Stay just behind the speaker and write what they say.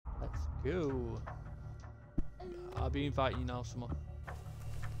go. I'll be inviting you now, Summer.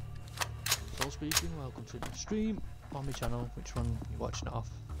 Soul speaking, welcome to the stream on my channel. Which one are you watching it off?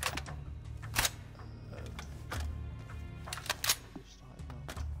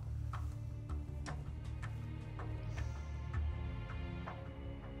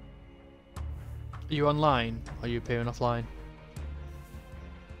 Are you online? Or are you appearing offline?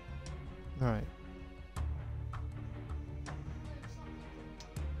 Alright.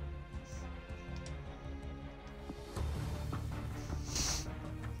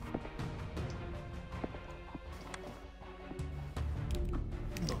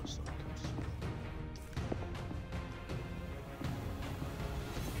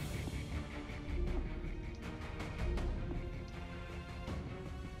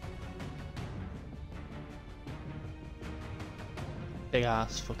 Big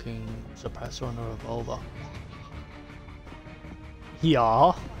ass fucking suppressor on a revolver.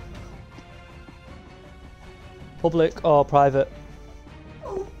 Yeah. Public or private?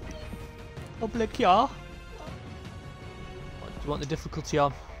 Public, yeah. What, do you want the difficulty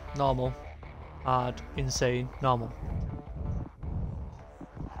on? Normal, hard, insane, normal.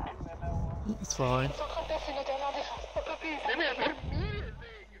 It's fine.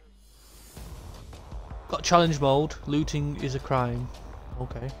 Got challenge mode. Looting is a crime.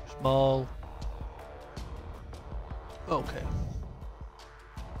 Okay. Small. Okay.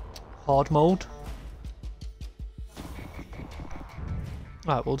 Hard mode.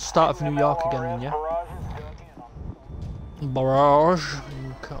 Right, we'll start with New York again then, yeah? Barrage.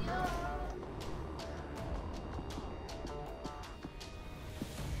 Come.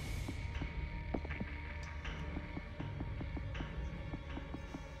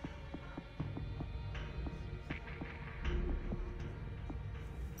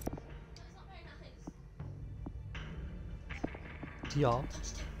 Yeah.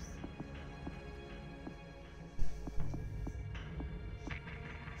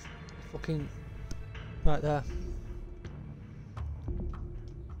 Fucking right there.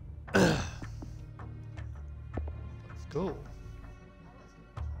 Let's go.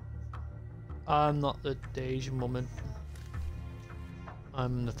 I'm not the Asian woman.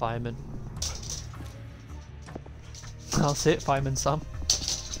 I'm the fireman. I'll sit, Fireman Sam.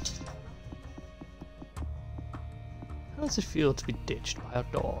 How does it feel to be ditched by a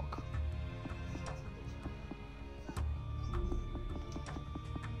dog?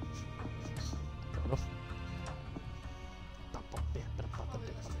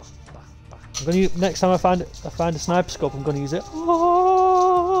 I'm gonna use, next time I find a sniper scope, I'm gonna use it.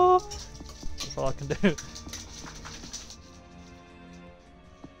 Oh! That's all I can do.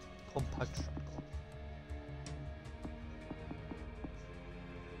 Compact shotgun.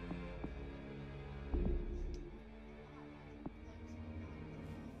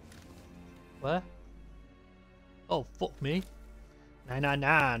 Where? Oh, fuck me.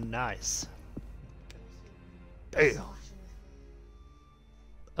 Nah, nice. Damn.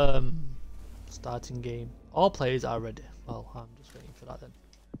 Starting game. All players are ready. Well, I'm just waiting for that then.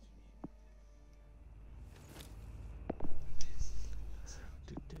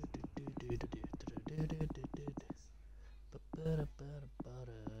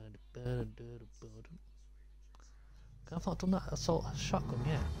 I've not done that assault shotgun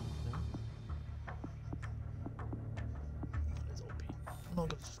yet. No?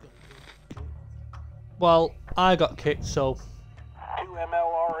 Well, I got kicked, so. 2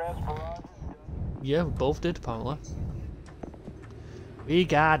 MLRS Barrage. Yeah, we both did apparently. We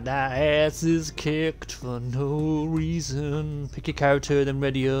got our asses kicked for no reason. Pick your character, then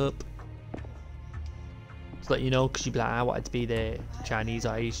ready up. To let you know, because you'd be like, I wanted to be the Chinese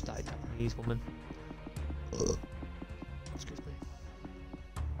or Asian, like Chinese woman. Excuse me.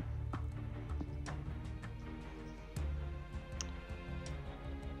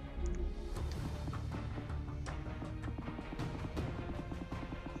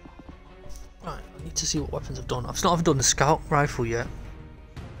 Right, I need to see what weapons I've done. I've not done the scout rifle yet.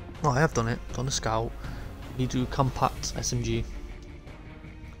 No, I have done it. Done the scout. You do compact SMG.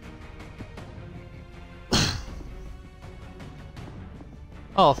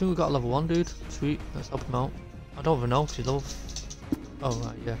 Oh, I think we got a level 1 dude. Sweet, let's help him out. I don't even know if he's level. Oh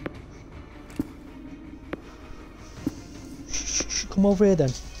right, yeah. Shh, come over here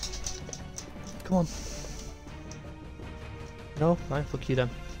then. Come on. No? Right, fuck you then.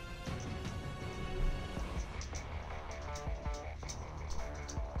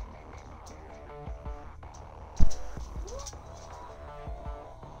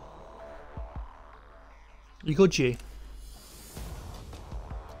 You good, G?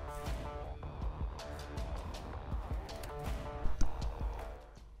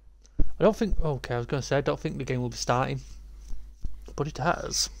 I don't think. Okay, I was going to say I don't think the game will be starting, but it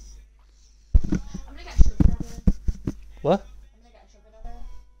has. I'm gonna get sugar daddy. What? I'm gonna get sugar daddy.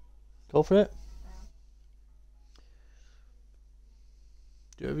 Go for it. Yeah.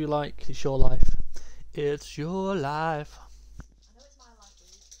 Do whatever you like. It's your life. It's your life. I know it's my life,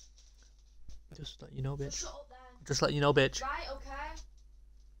 dude. Just let you know, bitch. Shut up then. Just let you know, bitch. Right, okay.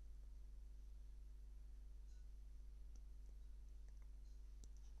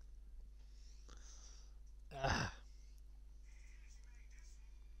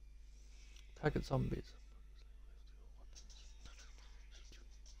 Target zombies.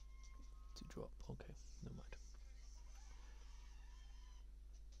 To drop. Okay, never mind.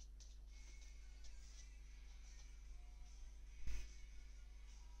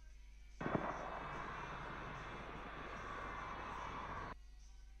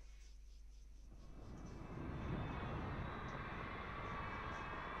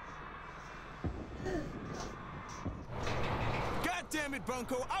 God damn it,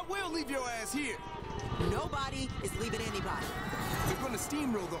 Bunko! I will leave your ass here. Nobody is leaving anybody. We're gonna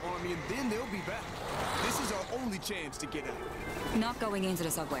steamroll the army and then they'll be back. This is our only chance to get out. Not going into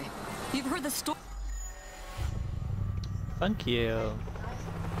the subway. You've heard the story. Thank you.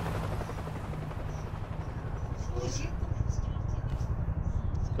 Let's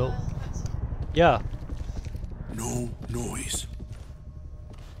go. Yeah. No noise.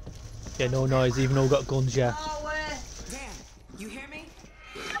 Yeah, no noise, even though we've got guns, yeah. Dan, you hear me?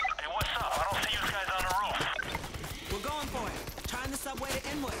 Hey, what's up? I don't see you guys on the roof. We're going for it. Trying the subway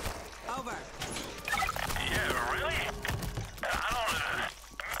to Inwood. Over. Yeah, really? I don't.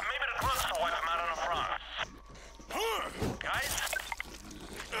 Maybe the clubs will wipe them out on the front. Guys?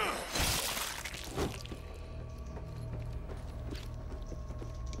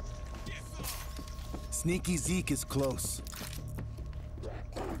 Sneaky Zeke is close.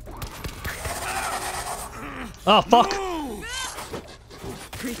 Oh, fuck!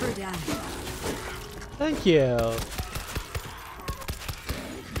 Creeper down. Thank you.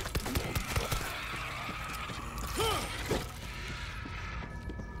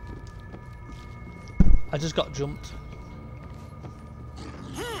 I just got jumped.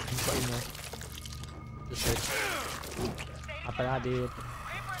 Just let you know. Just did. I bet I did.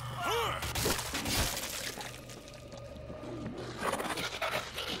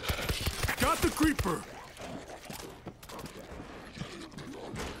 Got the creeper.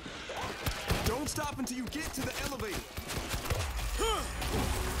 Don't stop until you get to the elevator.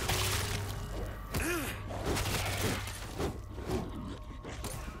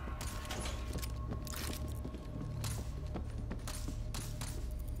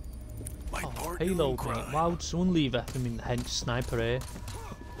 My partner Halo, in mate. crime. Why would someone leave a hench sniper here?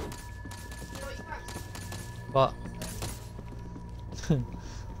 But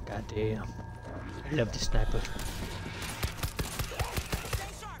god damn. I love the sniper.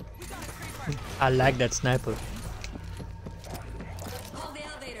 I like that sniper. Call the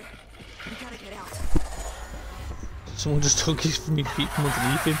elevator. We gotta get out. Someone just took his from me feet from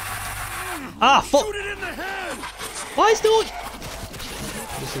underneath him. Ah, fuck! Shoot it in the head! Why is no one?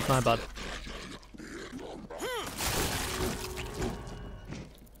 This is my bad.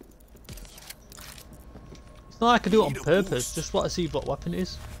 It's not like I do it on Need a purpose. boost. Just want to see what weapon it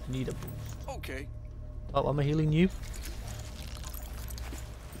is. I need a boost. Okay. Oh, am I healing you?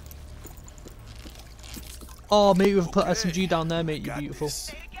 Oh, mate, we've put SMG down there, mate. You're Got beautiful.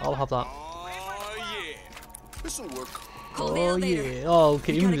 this. I'll have that. Oh yeah. This'll work. Call the Oh elevator. yeah. Oh,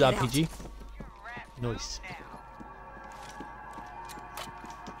 okay. We Even with gotta get RPG. Nice.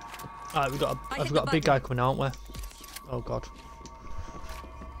 Alright, I've got a big guy coming out, aren't we? Oh god.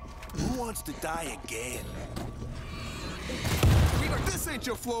 Who wants to die again? This ain't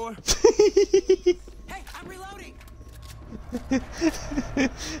your floor. Hey, I'm reloading.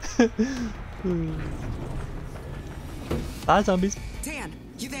 Bye, zombies. Dan,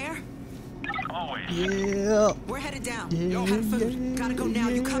 you there? Always. Yeah. We're headed down. Yeah, Out of food. yeah, Gotta go now.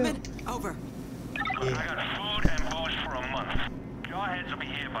 You yeah. coming? Over. I got food and booze for a month. Jarheads will be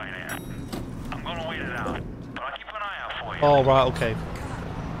here by then. I'm gonna wait it out, but I'll keep an eye out for you. Oh, right, okay.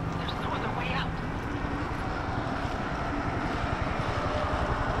 There's no other way out.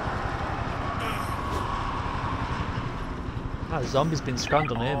 Ah, zombies been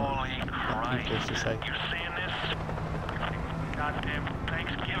scrambled on him. Holy Christ. People to say. You seeing this? Goddamn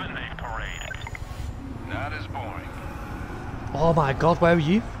Thanksgiving Day parade. Not as boring. Oh my god, where are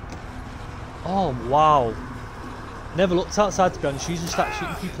you? Oh, wow. Never looked outside, to be honest. You just start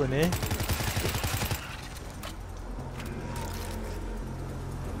shooting people in here.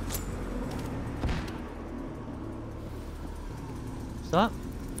 What's that?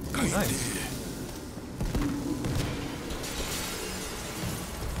 Nice.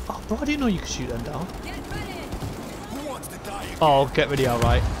 Oh, bro, I didn't know you could shoot them down. Who wants to die again? Oh, get ready,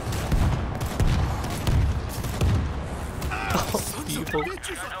 alright. Oh, beautiful.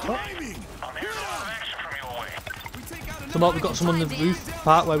 Bitches are climbing. I'm hearing a lot of action from your way. We take out Come on, we've got some on the roof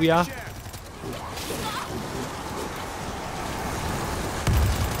part where we are. Shit.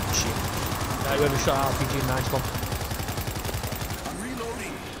 Right, whoever shot RPG, nice one. I'm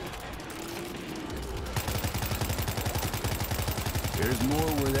reloading. There's more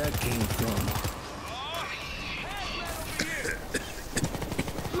where that came from.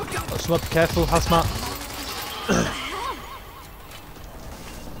 Got some up, careful, hazmat.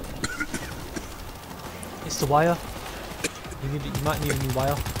 It's the wire. You might need a new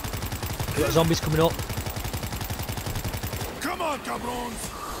wire. We've got zombies coming up. Come on, cabrons.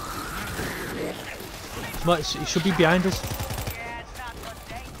 It should be behind us.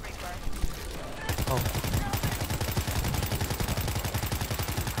 Oh.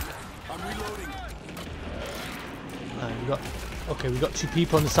 I'm reloading. We got two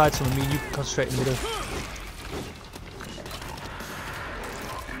people on the side, so me and you can concentrate in the middle.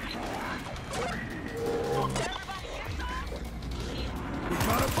 We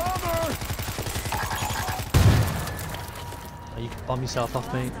got a bomber. You can bomb yourself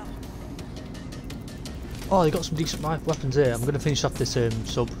off, mate. Oh, they got some decent weapons here. I'm going to finish off this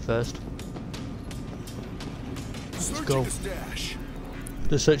sub first. Let's go. Searching the stash.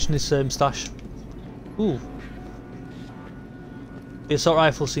 They're searching this stash. Ooh. The assault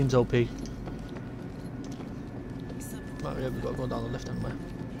rifle seems OP. Right, yeah, we've got to go down the left hand way.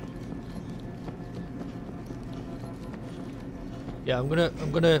 Yeah, I'm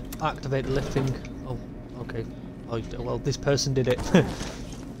gonna activate the lift thing. Oh, okay. Oh, well, this person did it.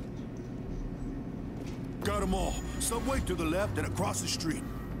 Got them all. Subway to the left and across the street.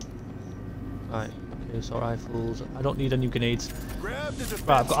 Right. Okay, assault rifles. I don't need any grenades. Grab the defense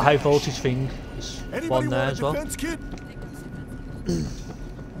Right, I've got a high stash. voltage thing. There's Anybody one there want a as well. defense kit?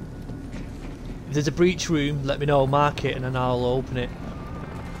 If there's a breach room, let me know, mark it, and then I'll open it.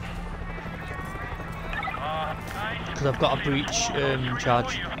 Because I've got a breach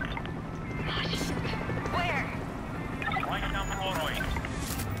charge. Right down the roadway.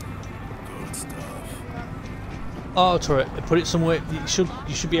 Good stuff. Oh, turret. Put it somewhere. You should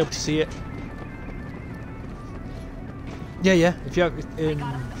be able to see it. Yeah, yeah. If you have,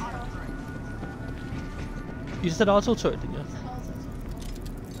 you said auto turret, didn't you?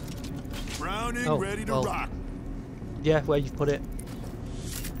 Browning, Oh, ready to well. rock. Yeah, where you've put it.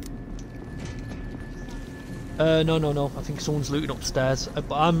 No. I think someone's looting upstairs.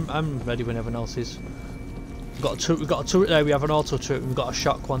 But I'm ready when everyone else is. We've got a turret there. We have an auto turret. We've got a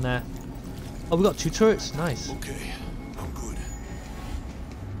shock one there. Oh, we got two turrets. Nice. Okay, I'm good.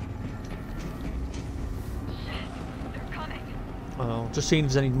 Just seeing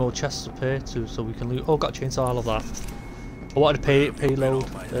if there's any more chests up here too, so we can loot. Oh, got a chainsaw. I love that. I wanted a payload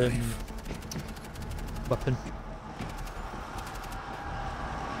weapon.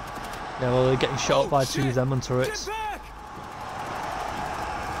 Yeah, well, they're getting shot up by two of them on turrets. Get back!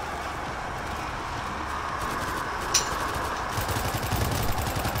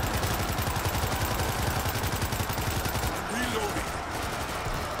 Reloading.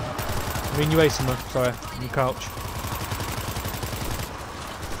 I'm in your way somewhere. Sorry, on your couch.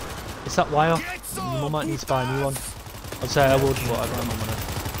 It's that wire. I might need to buy a new one. I'd say I would, but I don't have my money.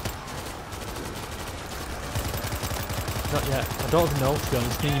 Not yet. I don't even know, to be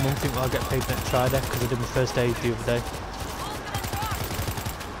honest. Me and your mum think I'll get paid next Friday because I did my first aid the other day.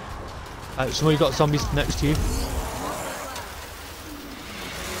 Somebody got zombies next to you.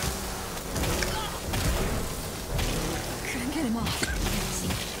 Get him off.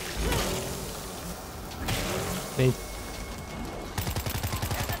 Me.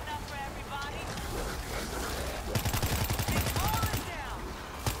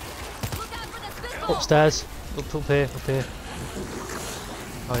 Upstairs. Up here.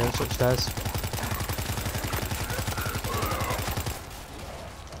 Oh yeah, it's upstairs.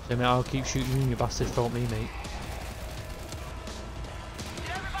 So mate, I'll keep shooting you, you bastards, don't me, mate.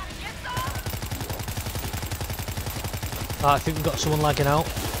 I think we've got someone lagging out.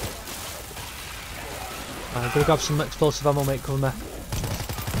 I'm gonna grab some explosive ammo, mate, come there.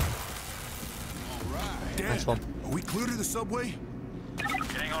 Dan, Nice one. are we clear to the subway? It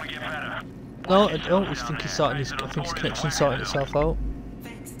ain't gonna get better. No, I don't. I think he's sorting his connection's sorting itself out.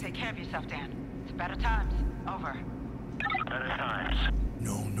 Thanks. Take care of yourself, Dan. It's better times. Over. Better times.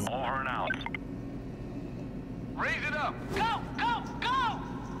 No. Over and out. Raise it up. Go! Go! Go!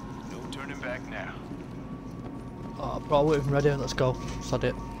 No turning back now. Oh, bro, we're even ready. Let's go. Sod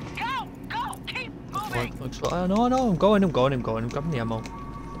it. Oh, no, I'm going, I'm grabbing the ammo.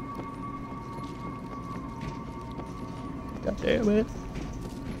 God damn it. Move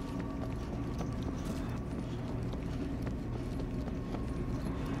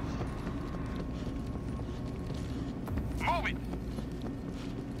it.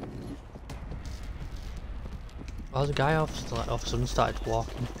 Oh, the guy all of a sudden started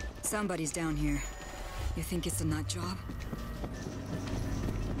walking. Somebody's down here. You think it's a nut job?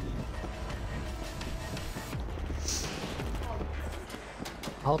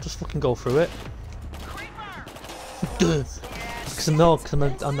 I'll just fucking go through it. Because I'm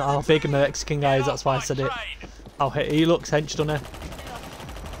how big my Mexican guy is, that's why I said it. How he looks hench, doesn't he?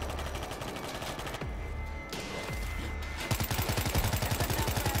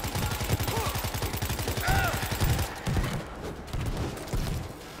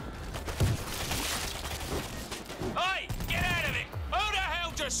 Hey, get out of it! Who the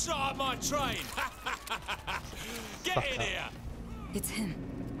hell just shot at my train? Get Fuck in that. here! It's him.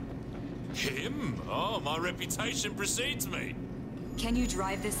 Him? Oh, my reputation precedes me. Can you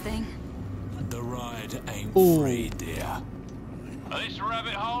drive this thing? The ride ain't Ooh. free, dear. This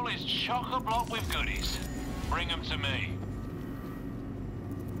rabbit hole is chock-a-block with goodies. Bring them to me.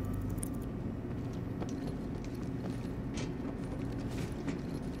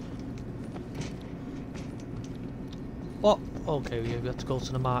 What? Okay, yeah, we have to go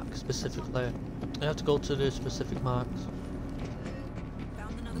to the mark specifically. We have to go to the specific marks.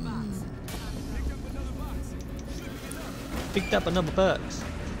 Found another box. Picked up another box.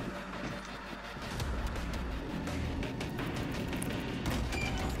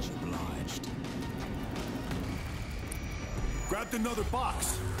 Much obliged. Grabbed another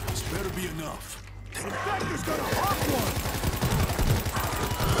box. This better be enough. Infector's got a hot one!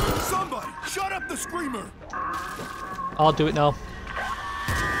 Somebody, shut up the screamer! I'll do it now.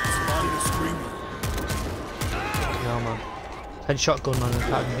 Spotted a screamer. No, man. 10 shotgun, man. I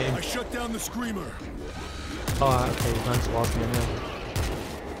can't even hit I him. shut down the screamer. Alright, okay, he's nice towards me anyway.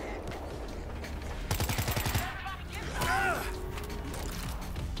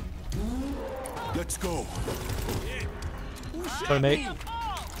 Let's go. Sorry, mate. Come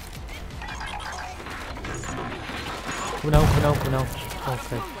on.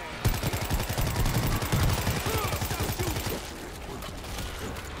 Okay.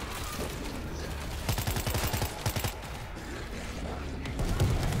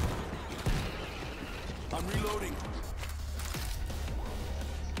 I'm reloading.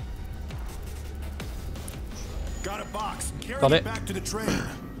 Got a box. Carry Got it it. back to the train.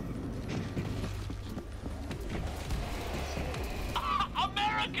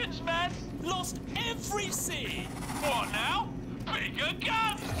 Americans, man! Lost every seed! What now? Bigger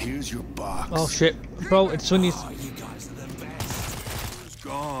gun! Here's your box. Oh shit. Bro, it's Sonny's. Oh, you guys are the best. It's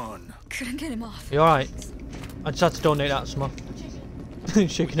gone. Couldn't get him off. You alright? I just had to donate that to someone.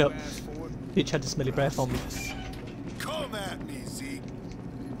 Shaking up. Bitch had a smelly breath on me. Come at me, Zeke.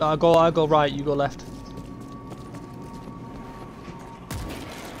 I'll go right, you go left. Found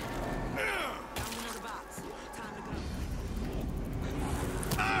another box. Time to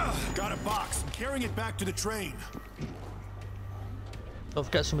go. Got a box. Carrying it back to the train. Don't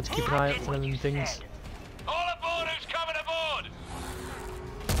forget someone to keep an eye out for them things. All aboard who's coming aboard!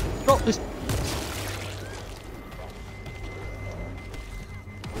 Drop this.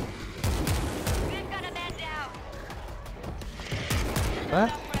 We've got a man down.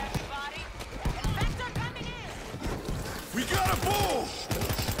 Where? Infector coming in. We got a bull!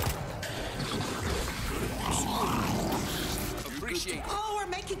 Oh, we're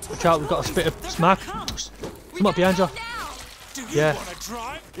making too Watch out, we've got a spit of smack. Come up behind you. Do you Yeah. want to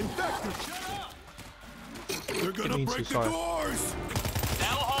drive? Infector, shut up! They're gonna mean to, break the sorry. doors! They'll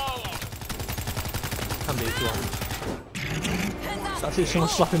hold! Can be if you want. That's it, someone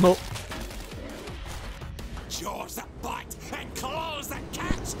slap him up. Jaws that bite and claws that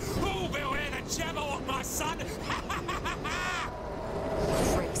catch! Who'll be wearing the jabber on my son?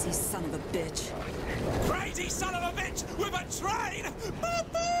 Crazy son of a bitch. Crazy son of a bitch with a train! Boop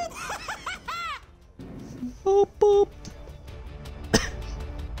boop! Boop boop.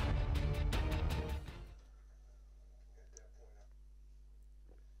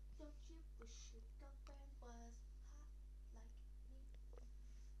 Don't you wish your girlfriend was hot like me?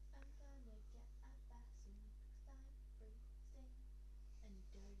 I'm gonna get a bathroom because I'm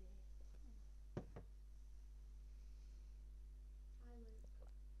freezing and dirty. Hi, Luke.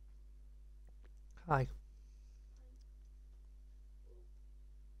 Hi.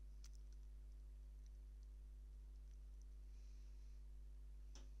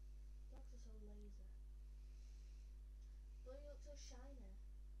 Dogs are so lazy. But you look so shiny.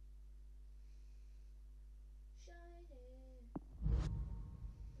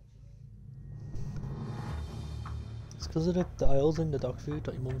 because of the oils in the dog food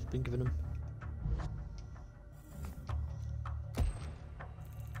that your mum's been giving them.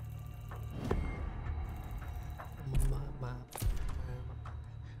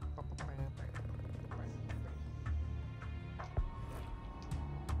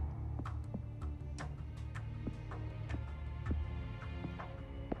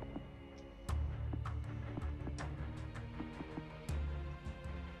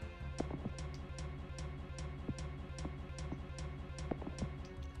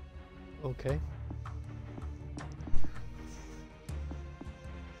 Okay.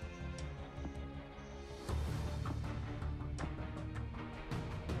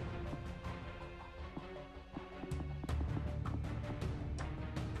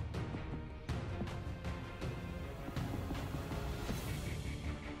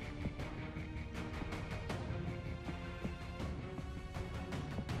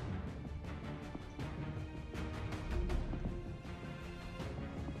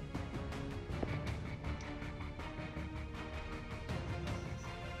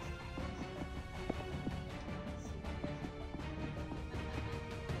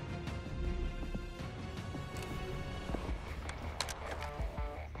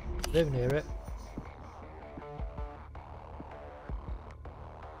 I don't even hear it.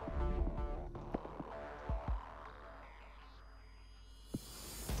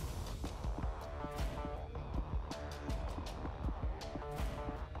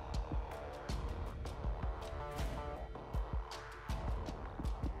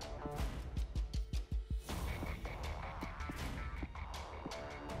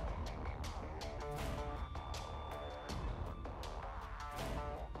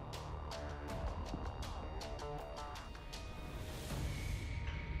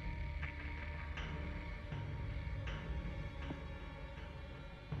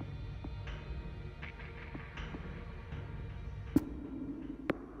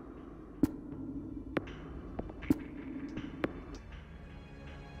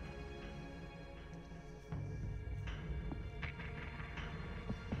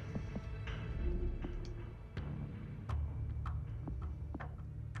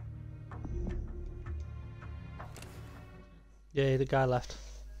 Yeah, the guy left.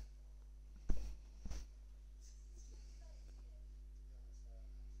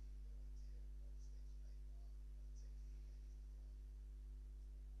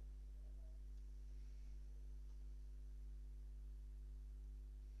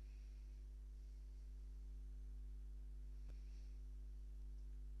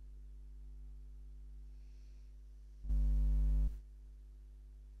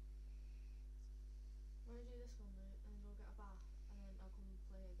 I'm gonna do this one though, and we'll get a bath, and then I'll come and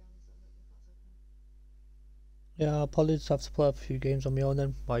play again, so if that's okay. Yeah, I'll probably just have to play a few games on my own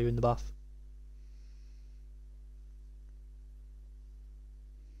then while you're in the bath.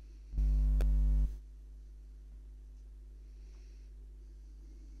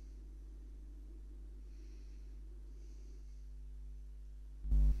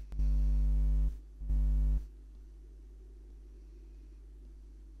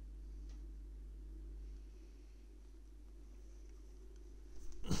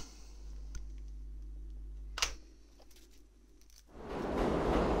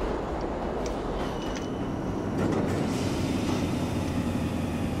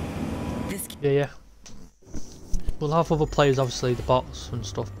 Yeah. We'll have other players, obviously, the bots and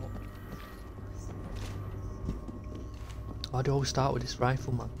stuff. But why do I always start with this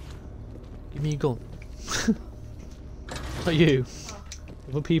rifle, man? Give me a gun. Not you.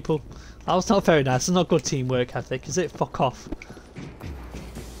 Other people. That was not very nice. It's not good teamwork ethic, is it? Fuck off.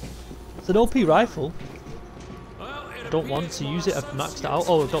 It's an OP rifle. I don't want to use it. I've maxed it out.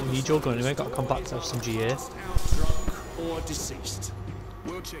 Oh, I don't need your gun anyway. Got a compact SMG here. Drunk or deceased.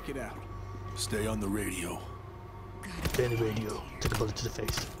 We'll check it out. Stay on the radio. Stay on the radio. Take a bullet to the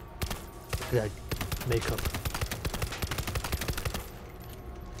face. Yeah, makeup.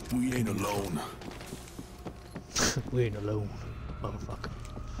 We ain't alone. We ain't alone, motherfucker.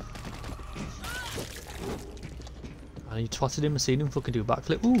 And you twatted him and seen him fucking do a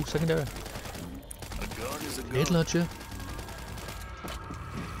backflip. Ooh, secondary. A gun is a gun. Grenade launcher.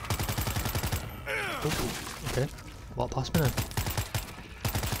 Oh, okay. What past me now?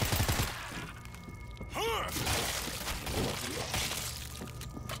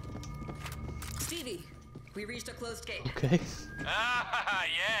 Stevie, we reached a closed gate. Okay. Ah,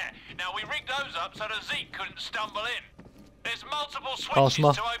 yeah. Now we rigged those up so that Zeke couldn't stumble in. There's multiple switches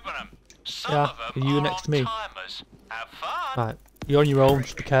Awesome. to open them. Some Yeah, of them are you are next on to me? timers. Have fun. Right. You're on your own.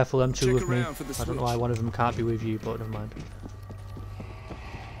 Just be careful. Them two Check with me. around for the I don't know why switch. one of them can't be with you, but never mind.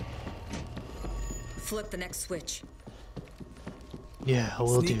 Flip the next switch. Yeah, I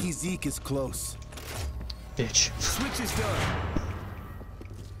will Sneaky do. Zeke is close. Bitch. Switch is done.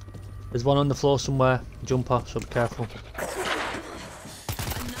 There's one on the floor somewhere. Jumper, so be careful. Another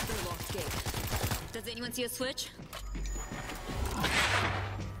locked gate. Does anyone see a switch?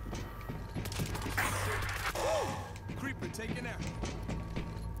 Creeper taken out.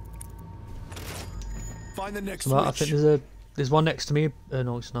 Find the next Right, I switch. think there's one next to me.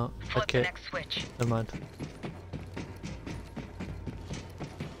 No, it's not. Flip the Okay, next switch. never mind.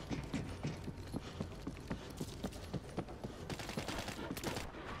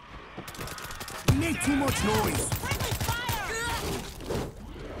 We made too much noise.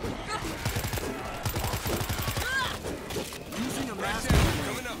 Using a mask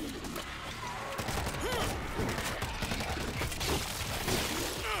coming up.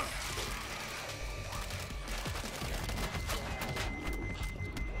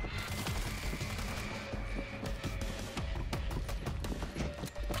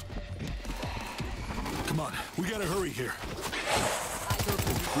 Come on, we gotta hurry here.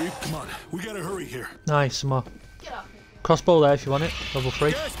 Creep, come on, we gotta hurry here. Nice, some more. Crossbow there if you want it. Level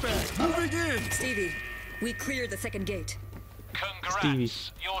 3. Gas bag, moving in. Stevie, we cleared the second gate. Congrats. Stevie.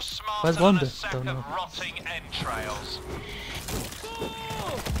 You're smarter Where's than Wanda? a sack Don't of know. rotting entrails.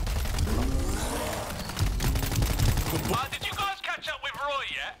 Did you guys catch up with Roy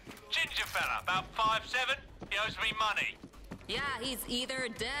yet? Ginger fella, about 5'7". He owes me money. Yeah, he's either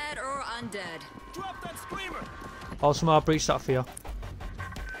dead or undead. Drop that screamer. Also, I'll breach that for you.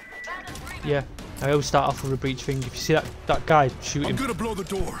 Yeah, I always start off with a breach thing. If you see that guy, shoot I'm him. gonna blow the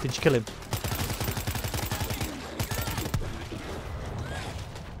door. Did you kill him?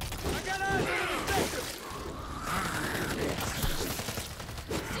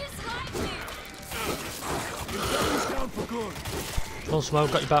 Down for good. Come on,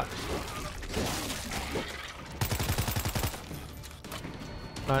 Smoke, got your back.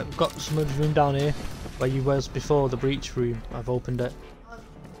 Right, we've got some other room down here where you was before, the breach room. I've opened it.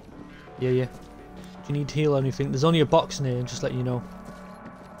 Yeah. Do you need to heal or anything? There's only a box in here, just let you know.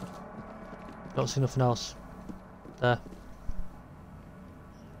 Don't see nothing else. There.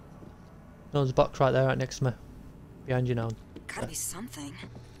 No, there's a box right there, right next to me. Behind you now. Gotta be something.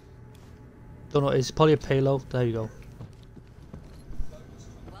 Don't know what it is. It's probably a payload. There you go.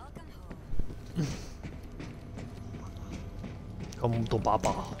 Welcome home. Come to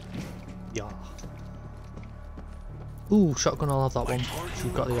Baba. Yeah. Ooh, shotgun, I'll have that one.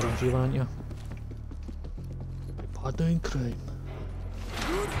 You've got the LMG one, haven't you? Partner in crime.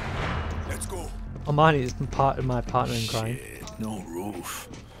 Good. Let's go. Oh, mine is part of my partner in crime. Shit, no roof.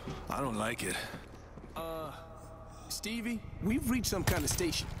 I don't like it. Stevie, we've reached some kind of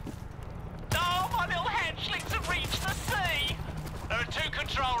station. Oh, my little hatchlings have reached the sea. There are 2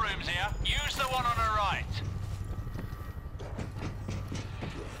 control rooms here. Use the one on the right.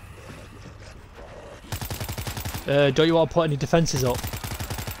 Don't you want to put any defences up?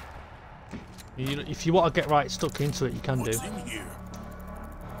 If you want to get right stuck into it, you can do. What's in here?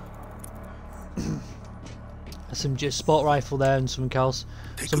 There's some just sport rifle there and something else.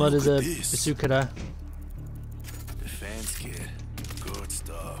 Take Some a others look a at this. bazooka there. Defense kit. Good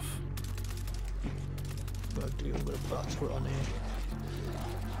stuff. I'm gonna put that turret on here.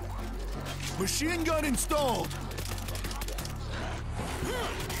 Machine gun installed.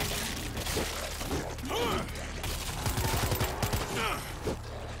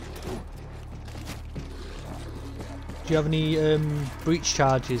 Do you have any breach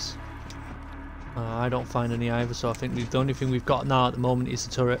charges? I don't find any either, so I think the only thing we've got now at the moment is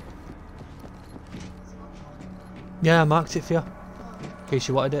the turret. Yeah, I marked it for you, in case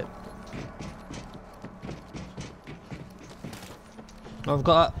you wanted it. I've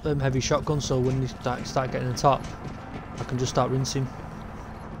got that heavy shotgun, so when you start getting the top, I can just start rinsing.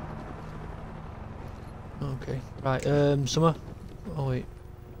 Okay, right, Summer. Oh wait.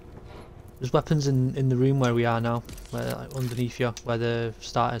 There's weapons in the room where we are now, where, like, underneath you, where the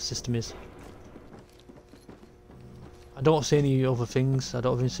starter system is. I don't see any other things. I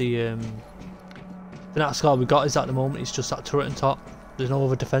don't even see. The that's all we got is at the moment. It's just that turret on top. There's no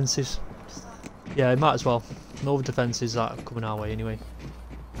other defences. Yeah, it might as well. No other defences that are coming our way anyway.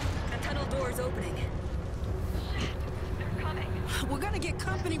 The tunnel door is opening. They're coming. We're gonna get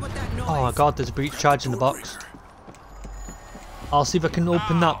company with that noise. Oh my god, there's a breach charge in the box. I'll see if I can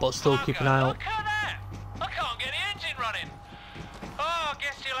open that, but still keep an eye out. Look at that! I can't get the engine running. Oh, I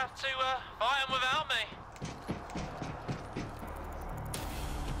guess you'll have to fight 'em without me.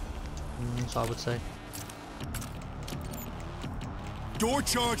 That's what I would say. Door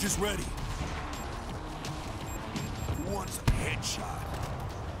charge is ready. Who wants a headshot?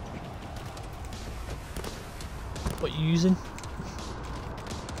 What you using?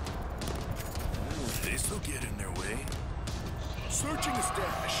 This'll get in their way. Searching the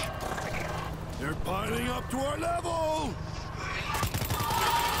stash. They're piling up to our level!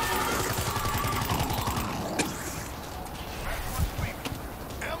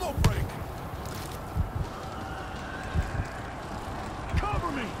 Ammo break!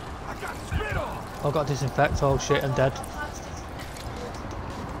 Cover me! I got spit on! I've got disinfect. Oh shit, I'm dead.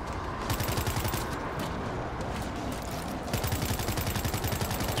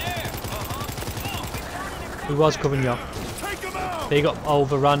 He was covering you. Take him out! They got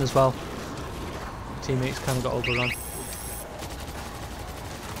overrun as well. Teammates kind of got overrun.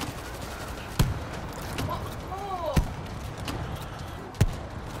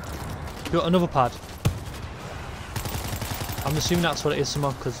 You got another pad. I'm assuming that's what it is,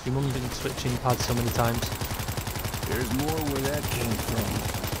 somehow, because your mum's been switching pads so many times. There's more where that came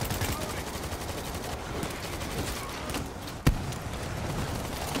from.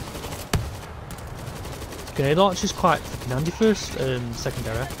 Grenade launch is quite handy first,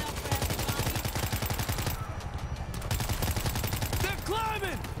 secondary. They're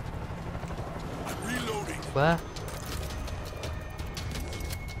climbing! I'm reloading. Where?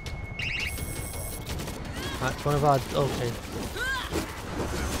 Right, one of our. Okay.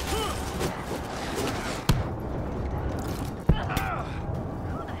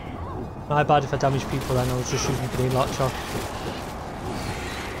 My bad if I damage people then, I was just shooting grenade launcher.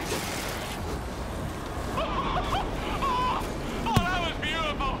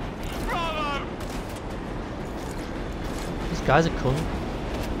 This guy's a cunt.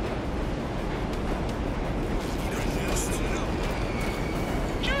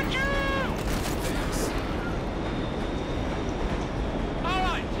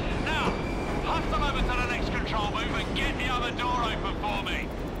 Alright, now, pass them over to the next control booth and get the other door open for me.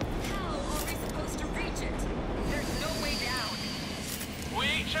 How are we supposed to reach it? There's no way down. We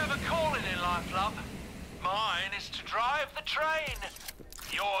each have a calling in life, love. Mine is to drive the train.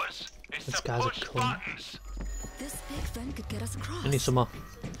 Yours is This to guy's a push cunt. buttons. This big vent could get us across. I need some more.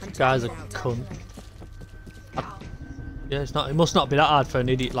 I'm This guy's a checking it out. cunt. Yeah, it's not. It must not be that hard for an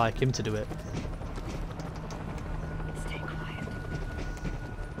idiot like him to do it. Stay quiet.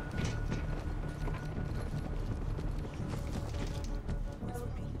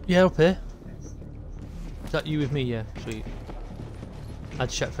 Yeah, up here. Is that you with me? Yeah, sweet. I'd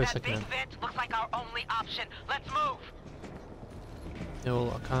check for a That second. big Then. vent looks like our only option. Let's move. Yeah,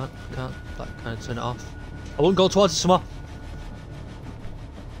 well, I can't like kind of turn it off. I won't go towards the summer.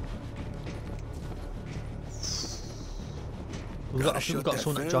 I think we've got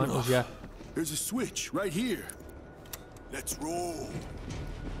someone that joined us, yeah. There's a switch right here. Let's roll.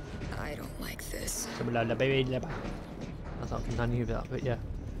 I don't like this. I thought I knew that, but yeah.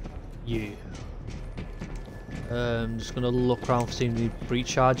 Yeah. Just gonna look around for seeing any breach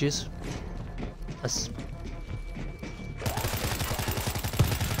charges. That's.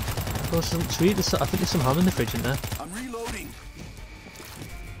 Oh, some sweet. I think there's some ham in the fridge in there. I'm reloading.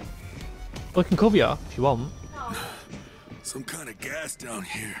 Well, I can cover you if you want. Some kind of gas down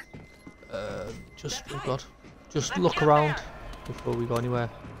here. Just, oh god. Just look around before we go anywhere.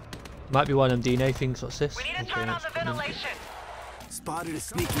 Might be one of them DNA things. What's this? We need to Okay, turn on let's the put them in. ventilation. Spotted a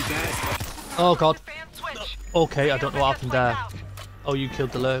sneaky bastard. Oh god. Fan switch. Okay, I don't know what happened there. Out. Oh, you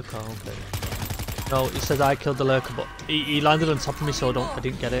killed the lurker. Okay. No, it says I killed the lurker, but he landed on top of me, so I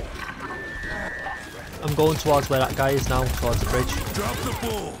didn't get it. I'm going towards where that guy is now, towards the bridge. Drop the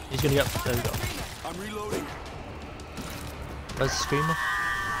bull. He's gonna get. There we go. I'm reloading. Where's the screamer?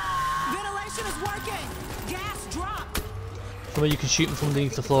 Ventilation is working. Gas dropped. Somewhere you can shoot him from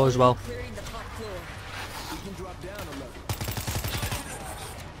underneath the floor as well. Clearing the top floor. We can drop down a level.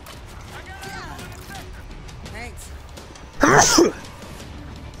 Thanks.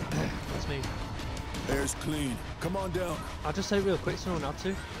 That's me. Air's clean. Come on down. I'll just say it real quick so no one had to.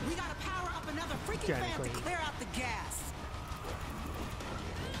 We gotta power up another freaking Yeah, fan go to ahead. clear out the gas.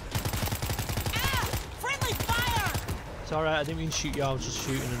 Ah! Friendly fire! It's alright, I didn't mean to shoot you, I was just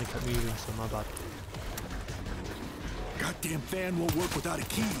shooting and it kept moving, so my bad. Goddamn fan won't work without a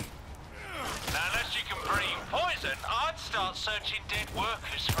key. Now, unless you can breathe poison, I'd start searching dead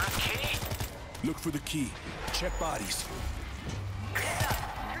workers for a key. Look for the key. Check bodies.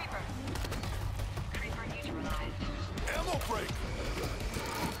 Creeper. Creeper neutralized. Ammo break.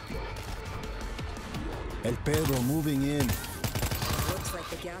 El Pedro moving in. Looks like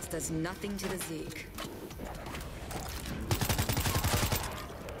the gas does nothing to the Zeke.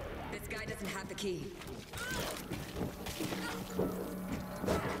 This guy doesn't have the key.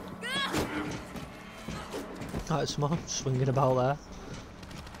 Alright, smart, swinging about there.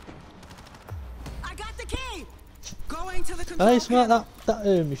 I got the key! Going to the control Hey, smart, panel. that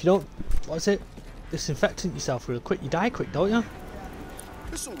if you don't, what is it? disinfectant yourself real quick. You die quick, don't you?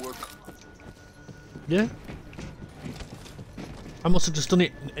 This'll work. Yeah. I must have just done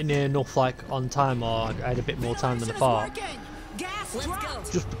it near enough, like on time, or I had a bit more time than I thought. Gas Let's dropped.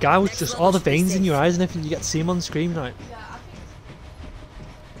 go. Just the guy was just all the veins in your eyes and everything. You get to see him on the screen, right? Yeah,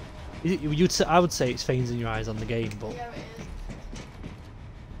 I think You'd say, I would say it's veins in your eyes on the game, but yeah, it is.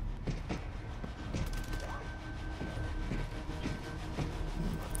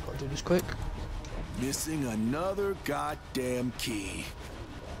 gotta do this quick. Missing another goddamn key.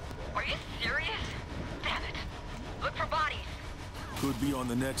 Are you serious? Damn it. Look for bodies. Could be on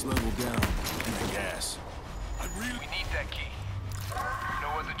the next level down. In the gas. I really We need that key. No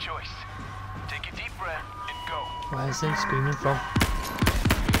other choice. Take a deep breath and go. Where is he screaming from?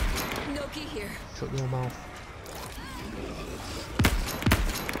 No key here. Shut your mouth.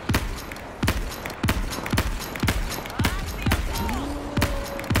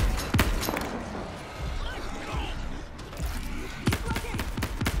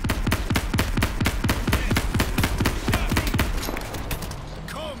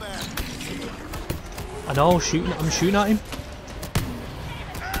 come at. I know, shooting. I'm shooting at him.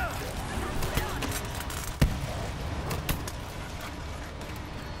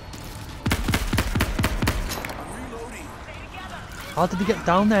 Reloading. How did he get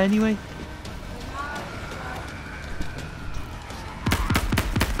down there anyway?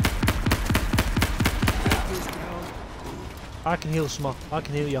 I can heal some. I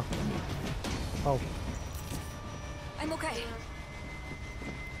can heal you. Oh, I'm okay.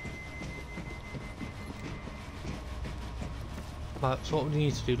 right. So what we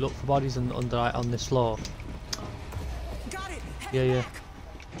need to do? Look for bodies on this floor. Got it. Head Yeah, yeah.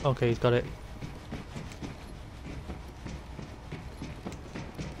 back. Okay, he's got it.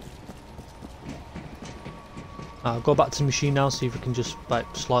 Go back to the machine now. See if we can just like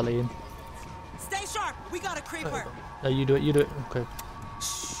slightly in. Stay sharp. We got a creeper. No, you do it. You do it. Okay.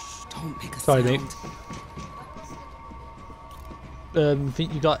 Don't make a Sorry, sound. mate. I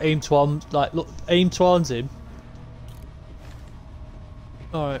think you got aim towards, like, look, aim towards him.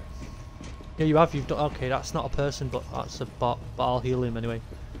 Alright. Yeah, you have, you've done, okay, that's not a person, but that's a bot, but I'll heal him anyway.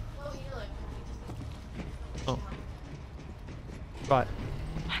 No healing. Oh. Right,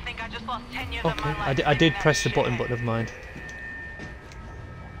 I think I just lost 10 years of okay, my life. I did in that press the shit. button, but never mind.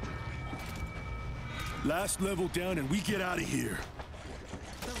 Last level down and we get out of here.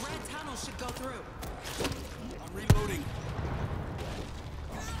 The red tunnel should go through. I'm reloading.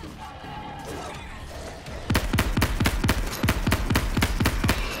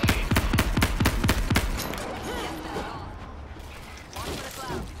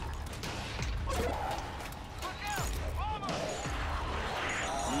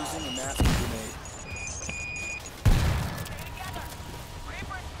 Using a master grenade.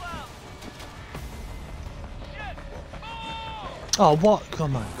 Oh, what? Oh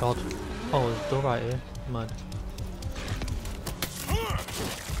my god. Oh, there's a door right here. Never mind.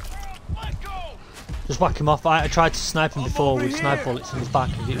 Just whack him off. I tried to snipe him before with sniper bullets in his back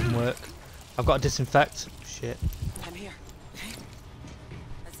and it didn't work. I've got to disinfect. Shit. I'm here.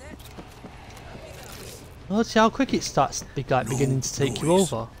 That's it. Oh, let's see how quick it starts beginning to take you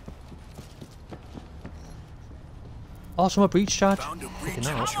noise. over. Oh, some more breach charge. Found a Taking breach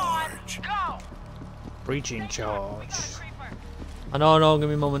that. charge. Go! Breaching charge. Creeper. I know, give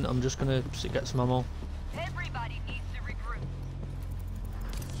me a moment. I'm just gonna get some ammo. Everybody needs to regroup.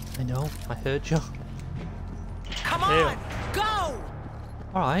 I know, I heard you. Come There. on. Go.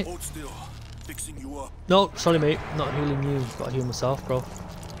 Alright. Hold still. Fixing you up. No, sorry mate. Not healing you. Gotta heal myself, bro.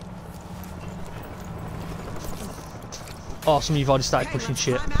 Oh, some of you've already started Okay, pushing let's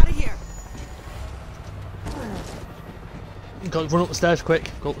shit. climb out of here. Got to run up the stairs quick.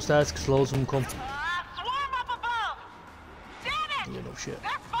 Go up the stairs because loads of them come. Swarm up above! Damn it! Yeah, no shit.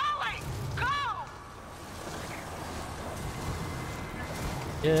 They're falling! Go!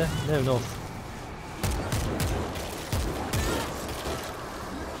 Yeah, no enough.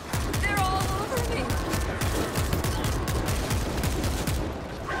 They're all over me.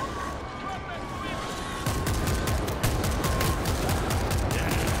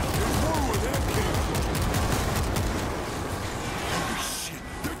 Shit.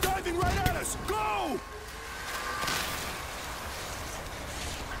 They're diving right at us. Go!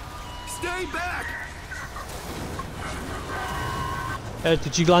 Stay back.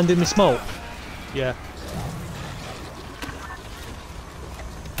 Did you land in the smoke? Yeah.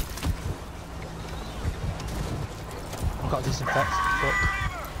 I've got to disinfect. Fuck.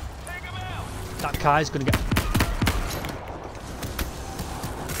 That guy's gonna get.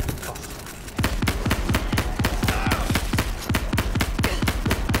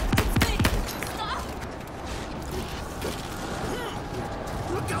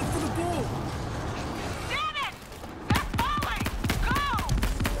 Look out for the bull! Damn it! They're falling! Go!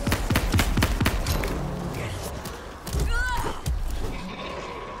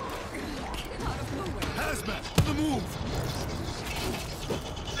 Hazmat, the move!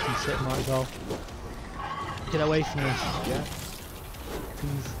 That's it, might as well. Get away from this. Yeah.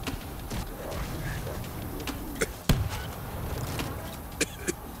 Please.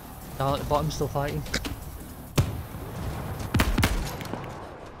 Down at the bottom, still fighting.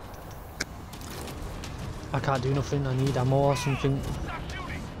 I can't do nothing. I need ammo or something.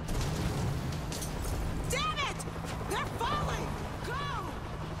 Damn it! They're falling! Go!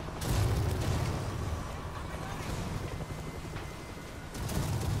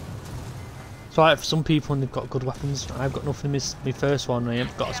 It's alright for some people and they've got good weapons. I've got nothing. My first one, I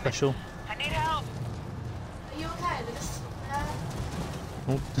haven't got a special. I need help! Are you okay with this?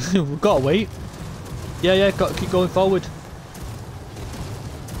 Oh, we've got to wait. Yeah, got to keep going forward.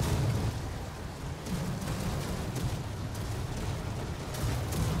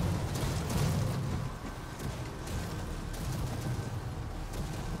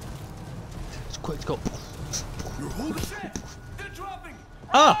 It's quick to go. You're holding They're dropping!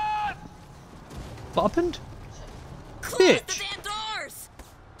 Ah! What happened? Close the Bitch! damn doors!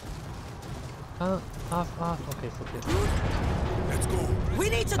 Okay, fuck it. Let's go. We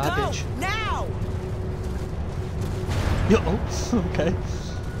need to Ah, go! bitch. Now! Yo, oh, okay.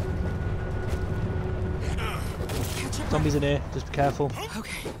 Zombies in here, just be careful.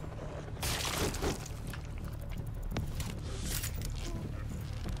 Okay.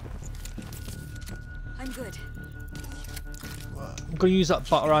 I'm good. I'm gonna use that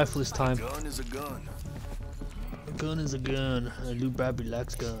battle rifle this time. Gun is a gun. A gun is a gun. Lou Bradley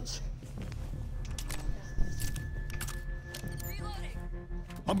likes guns. Reloading.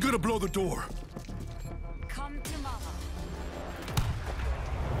 I'm gonna blow the door. Come to mama.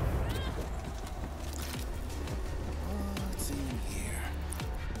 What's in here?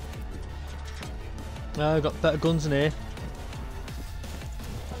 I've got better guns in here.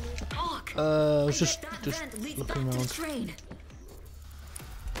 Talk. I was just looking around. Train.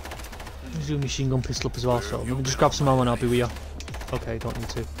 Let's do a machine gun pistol up as well, so let me just grab some ammo and I'll be with you. Okay, don't need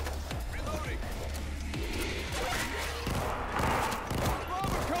to.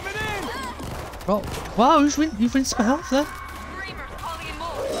 Oh, wow, you've rinsed my health there. Screamer's calling in more!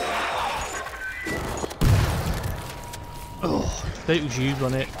 Oh, I bet it was you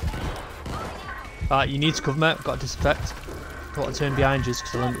on it. Right, you need to cover me, I've got to disinfect. Got to turn behind you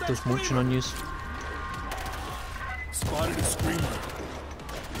because I'll end up just munching on you. Spotted a screamer.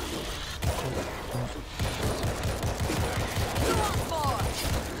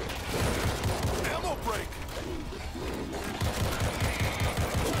 Ammo break.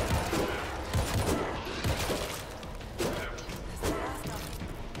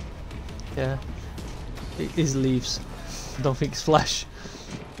 Yeah. It is leaves. I don't think it's flesh.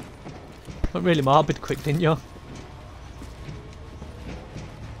 Went really morbid quick, didn't you?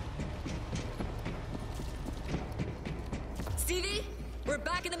 Stevie, we're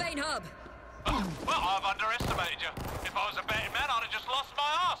back in the main hub. Well, I've underestimated you. If I was a betting man, I'd have just lost my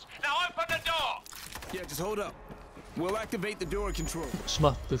ass. Now open the door! Yeah, just hold up. We'll activate the door control.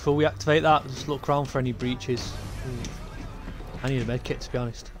 Smith, before we activate that, just look around for any breaches. I need a med kit, to be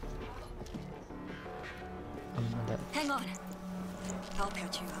honest. Hang on. I'll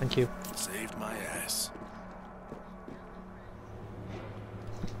patch you up. Thank you. Saved my ass.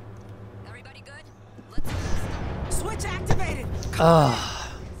 Everybody good? Let's go. Switch activated!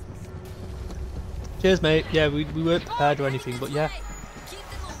 Ah. Cheers, mate. Yeah, we weren't prepared or anything, but yeah. Keep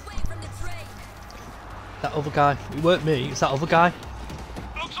them away from the train. That other guy. It weren't me, it's that other guy.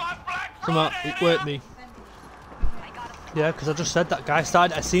 Looks like Black Come on, Friday it weren't me. Yeah, because I just said that guy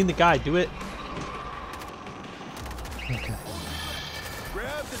started. I seen the guy do it. Okay.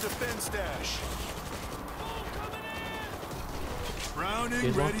 Grab the defense stash. Browning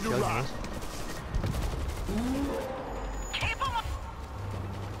Here's one. ready to Show you rock. this. Keep them up!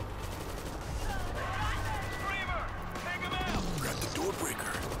 Screamer! Take him out! Grab the door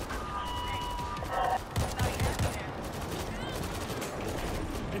breaker.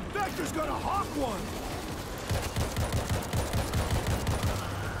 Infector's got a hawk one.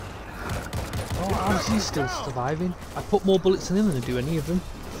 Oh, how is he still surviving? I put more bullets in him than I do any of them.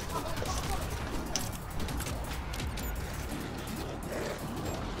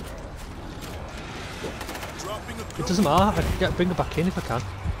 Dropping a It doesn't matter, I can bring her back in if I can.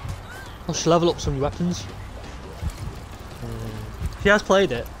 I'll just level up some new weapons. She has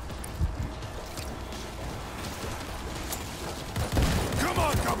played it. Come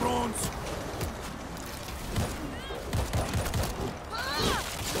on, cabrons!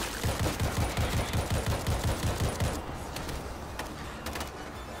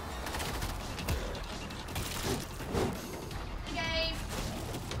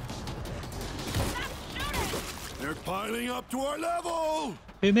 piling up to our level!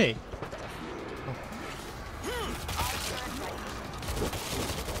 Who, me?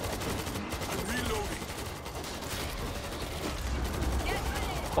 I'm reloading.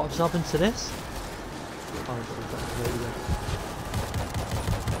 What's happened to this? Oh,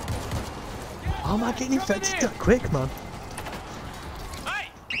 how am I getting infected that quick, man? Hey!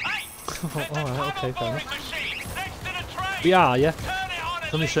 Hey! Oh, alright, okay, fair enough. Machine next to the train! We are, yeah. Turn it on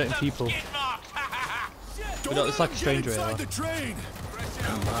and Only leave certain some people. skid marks. We don't, it's like a stranger Inside here. the train!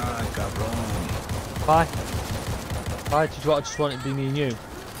 Bye. Bye, did you just want it to be me and you?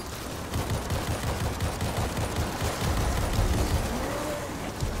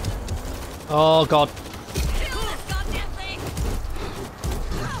 Oh god.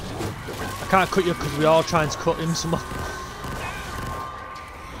 I can't cut you because we are trying to cut him some.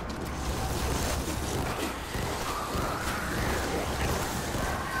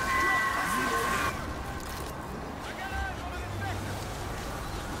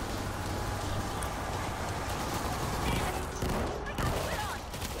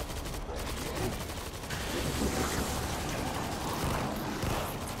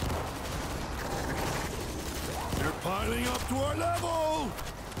 They're piling up to our level!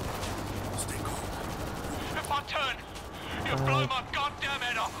 Stay calm. If I turn, you'll blow my goddamn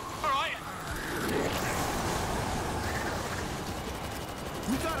head off, alright?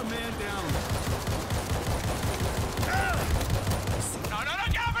 We got a man down. No,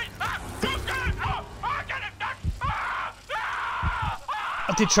 get me! You get it! I get it!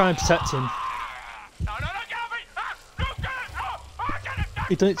 I did try and protect him. No, get me! You get it! I get it!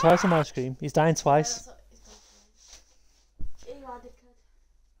 He's done it twice on my screen. He's dying twice.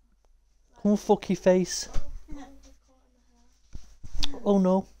 Come on, fucky face. Oh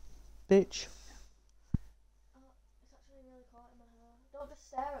no, bitch. It's actually really caught in my hair. Don't just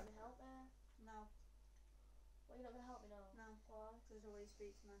stare at me, help me. No, Well, you're not gonna help me now? no. Why? There's nobody to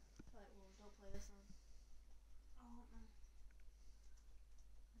speak to me. Right, well, don't play this then. Oh, no.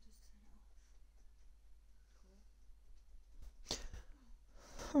 I just turn it off.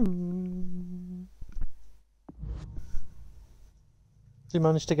 Did you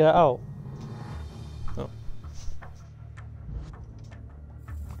manage to get it out? Oh.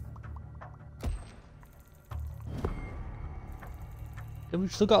 Yeah,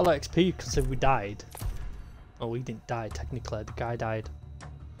 we've still got a lot of XP because if we died. Oh, we didn't die technically, the guy died.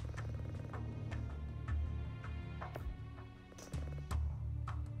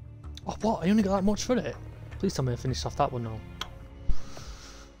 Oh, what? I only got that much for it? Please tell me I finished off that one now.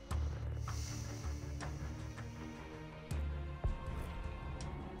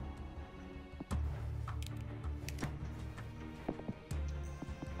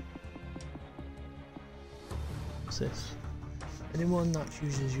 What's this? Anyone that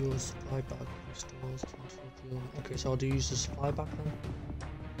uses your supply bag restores transfer fuel. Okay, so I'll do use the supply bag then.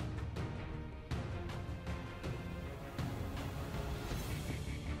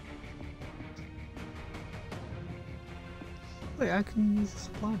 Wait, I can use the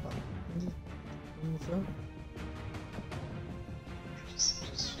supply bag. Is it on the phone?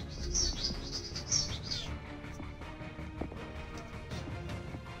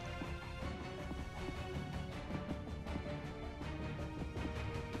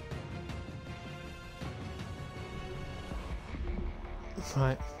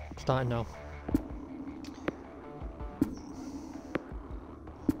 Right, starting now.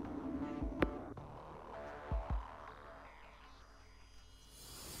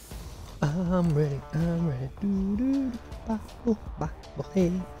 I'm ready, I'm ready. Do do do, ba bo ba bo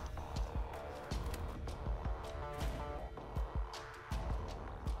hey.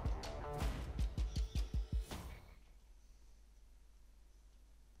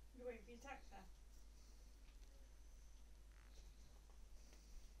 You're waiting for your taxi?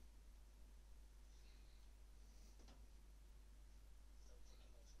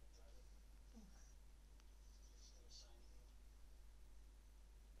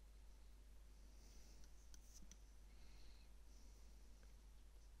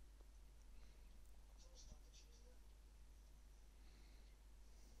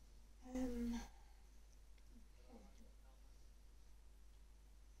 We'll have to,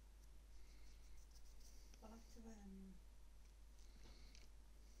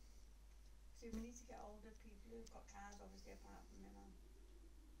 see, we need to get older people who've got cars, obviously, apart from me now.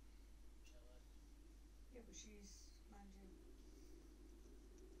 Yeah, but she's, mind you.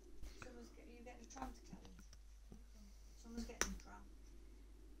 Are you getting a tram to Kelly? Someone's getting a tram.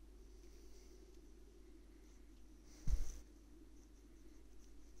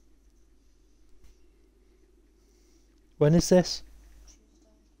 When is this?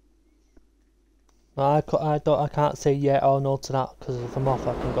 I can't say yeah or no to that, because if I'm off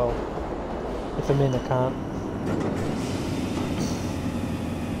I can go. If I'm in I can't.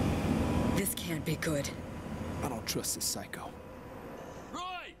 This can't be good. I don't trust this psycho.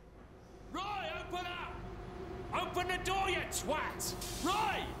 Roy! Roy, open up! Open the door, you twat!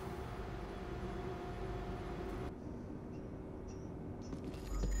 Roy!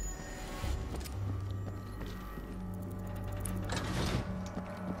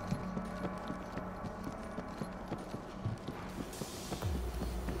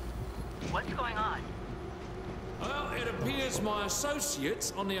 What's going on? Well, it appears my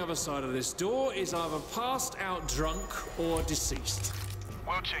associate on the other side of this door is either passed out drunk or deceased.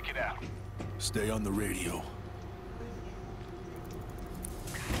 We'll check it out. Stay on the radio.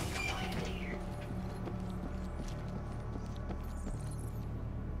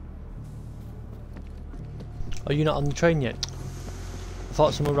 Are you not on the train yet? I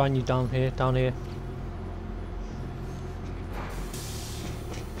thought someone ran you down here,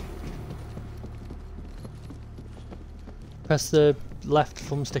 Press the left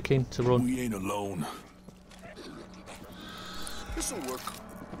thumbstick in to run. We ain't alone. This'll work.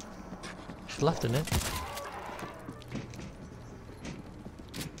 It's left, isn't it?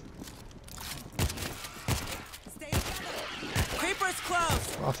 Stay together. Creeper's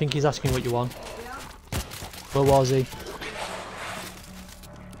close. I think he's asking what you want. Where was he?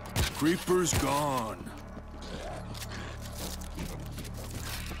 Creeper's gone.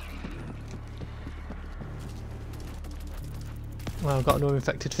 Well, I've got no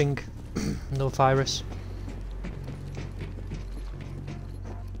infected thing. No virus.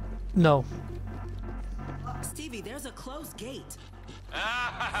 No. Stevie, there's a closed gate.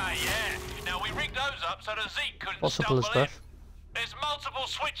 Ah, yeah. Now we rigged those up so the Zeke couldn't What's up, stumble in. Elizabeth? There's multiple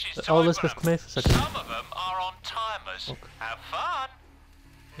switches to Oh, open Elizabeth, them. come here for a second. Some of them are on timers. Look. Have fun.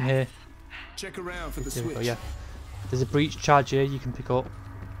 In here. Check around for the There we switch. go, yeah. There's a breach charge here you can pick up.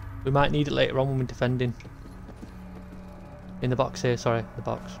 We might need it later on when we're defending. In the box here, sorry, the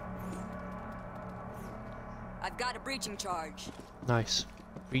box. I've got a breaching charge. Nice.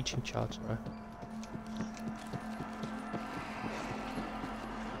 Breaching charge, sorry.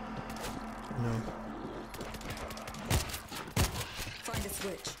 No. Find a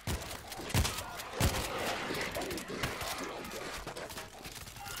switch.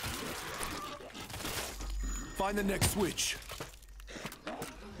 Find the next switch.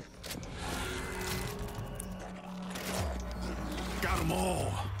 Got them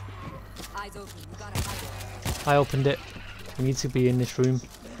all. Eyes open. You gotta hide it. I opened it. We need to be in this room.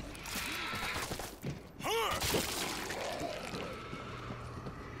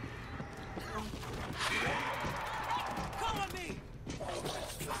 Cover me.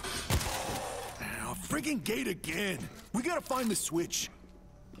 Now, friggin' gate again. We gotta find the switch.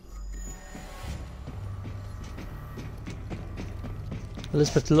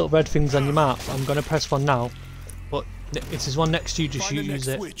 Elizabeth, the little red things on your map, I'm going to press one now. But if there's one next to you, just Find the use next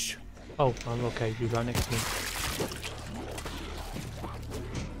it. switch. Oh, I'm okay, you're right next to me.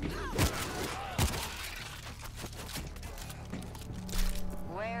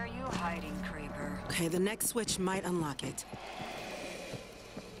 Where are you hiding, Creeper? Okay, the next switch might unlock it.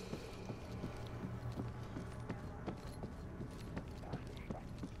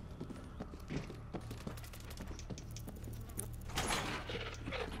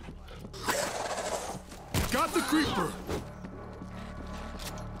 Got the creeper.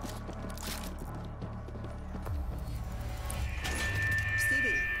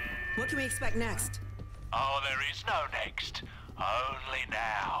 Stevie, what can we expect next? Oh, there is no next. Only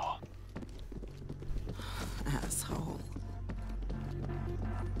now. Asshole.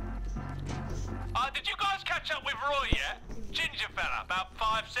 Did you guys catch up with Roy yet? Ginger fella, about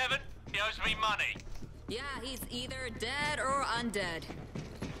 5'7". He owes me money. Yeah, he's either dead or undead.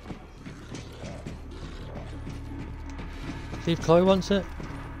 See if Chloe wants it.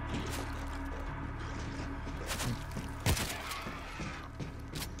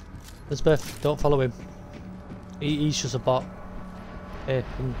 Elizabeth, don't follow him. He's just a bot. Here,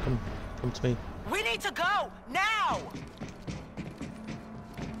 come to me. We need to go now.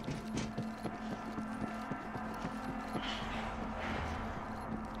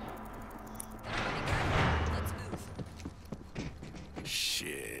 Let's move.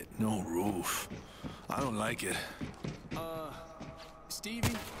 Shit, no roof. I don't like it.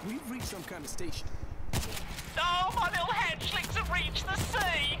 Stevie, we've reached some kind of station. Oh, my little hatchlings have reached the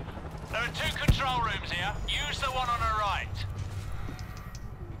sea. There are 2 control rooms here. Use the one on the right.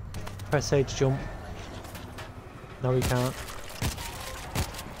 Press A to jump. No, we can't.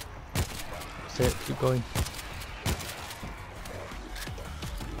 That's it, keep going.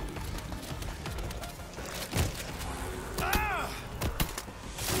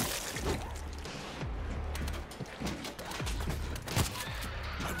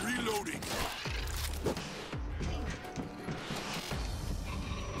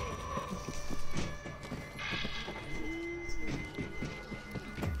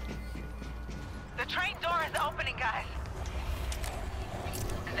 moving, guys.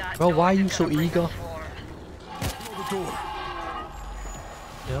 That Bro, why are door you is so gonna bring eager? us forward. Blow the door.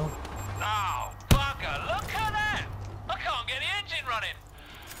 You know? Oh, bugger, look at that! I can't get the engine running.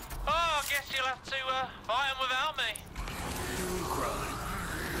 Oh, I guess you'll have to fight 'em without me.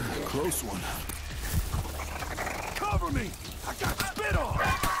 Close one. Cover me! I got spit on!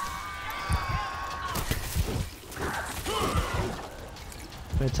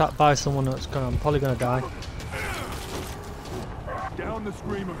 Been attacked by someone that's gonna. I'm probably gonna die. Down the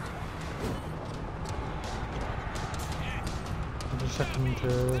screamer. Just a second.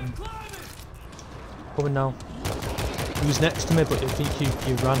 Coming now. He was next to me, but I think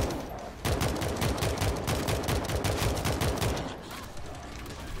you ran.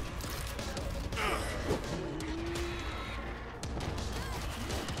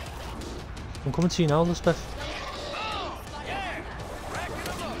 I'm coming to you now, Elizabeth.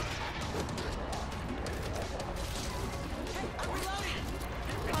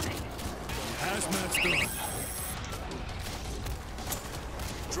 Hazmat's done.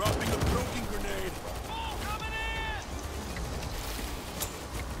 Dropping a broken grenade.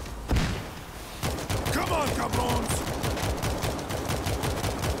 Come on, cabrons!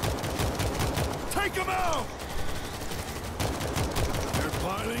 Take them out! They're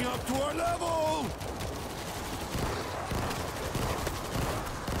piling up to our level!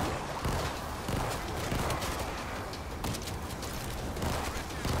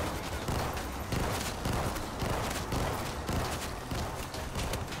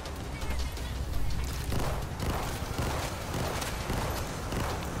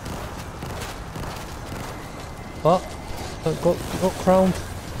 What? Got crowned.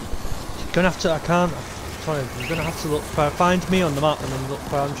 You're gonna have to. I can't. Sorry. You're gonna have to look. Find me on the map and then look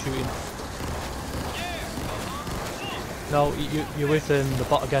where I'm shooting. No, you're with the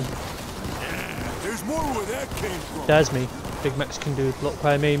bot again. There's more where that came from. There's me, big Mexican dude. Look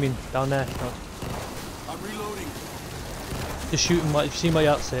where I'm aiming down there. No. I'm reloading. Just shooting. Like, you've seen my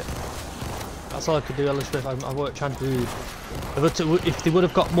outfit. That's all I could do, Elizabeth. I weren't trying to be rude. If they would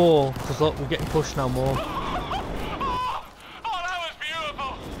have got more, because look, we're getting pushed now more.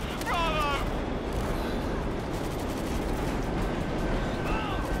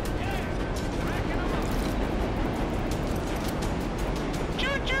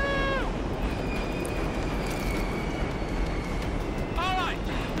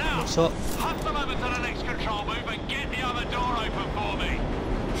 What's up? Hustle over to the next control booth and get the other door open for me.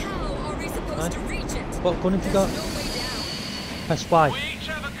 How are we supposed to reach it? What gun have you got? No way down. Press Y. We each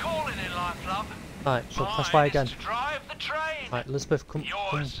have a calling in life, love. Right, so press Y Mine again. is to drive the train. Right, Elizabeth, come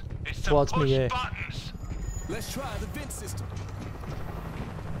Yours is to towards push me here. buttons. Let's try the vent system.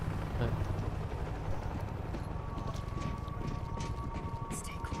 Right.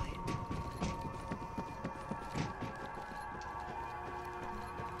 Stay quiet.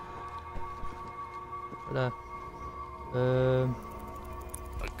 There.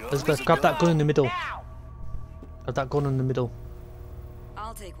 Elizabeth, grab that gun in the middle. Grab that gun in the middle.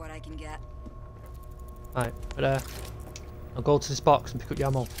 I'll take what I can get. Right, there. I'll go to this box and pick up your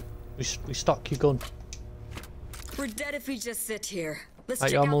ammo. We stock your gun. We're dead if we just sit here. Let's Right,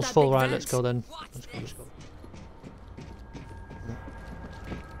 check your out ammo's that full. big Right, vent. let's go then. Let's go.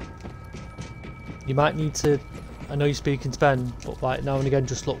 You might need to. I know you're speaking to Ben, but like now and again,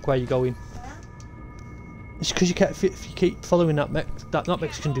 just look where you're going. It's because if you keep following that not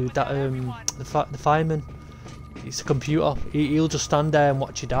Mexican dude, that the fireman. It's a computer. He'll just stand there and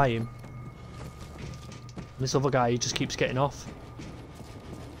watch you dying. And this other guy, he just keeps getting off.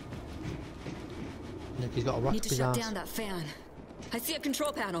 Look, he's got a rock Need up to his shut ass. down that fan. I see a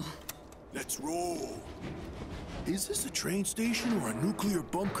control panel. Let's roll. Is this a train station or a nuclear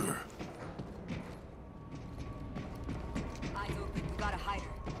bunker? Eyes open. We gotta hide her.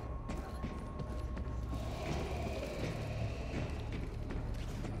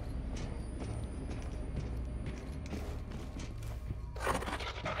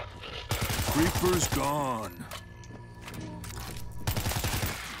 Creeper's gone.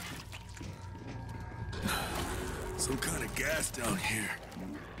 Some kind of gas down here.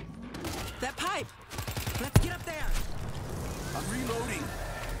 That pipe. Let's get up there. I'm reloading.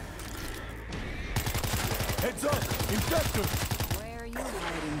 Heads up! Infector! Where are you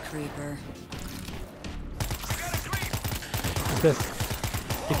hiding, creeper?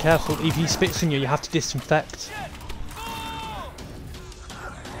 Elizabeth, be careful. If he spits on you, you have to disinfect.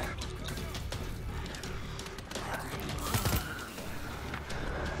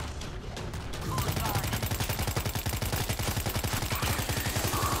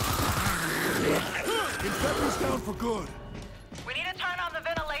 Infector's down for good. We need to turn on the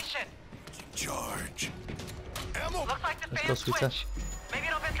ventilation. Charge. Ammo. Looks like the Let's fan go, sweeter. switch. Maybe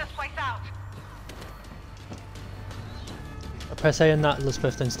it'll vent this place out. Press A and that,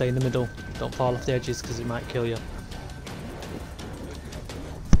 Elizabeth, then stay in the middle. Don't fall off the edges because it might kill you.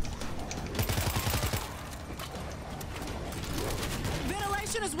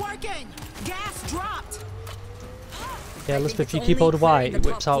 Ventilation is working. Gas dropped. Yeah, Elizabeth, if you keep hold of Y, it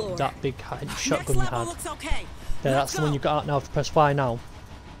whips out that big shotgun you had. Looks okay. Yeah, that's the one you got out now. If you press Y now,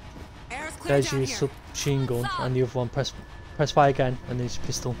 Air's clear there's down your here. submachine gun, and the other one, press Y again, and there's your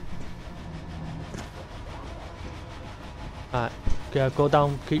pistol. Right, yeah, go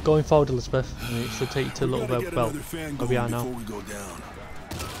down, keep going forward, Elizabeth, and it should take you to a little bit, well, where we are now. We go down.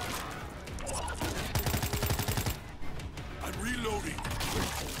 I'm reloading.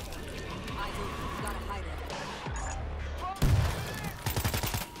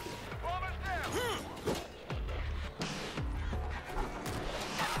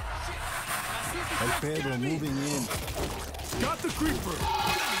 El Pedro moving in. Got the creeper.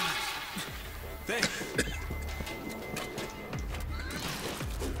 Thanks.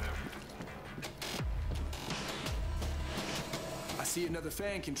 I see another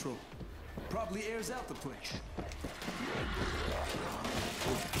fan control. Probably airs out the place.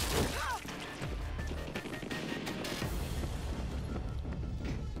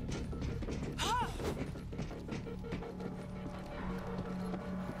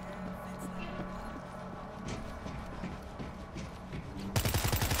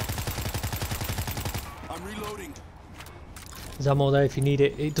 I'm reloading. There's ammo there if you need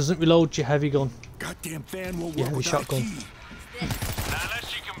it. It doesn't reload your heavy gun. Goddamn fan won't Yeah, work the without a shotgun. key.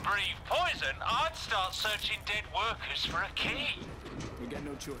 Unless you can breathe poison, I'd start searching dead workers for a key. We got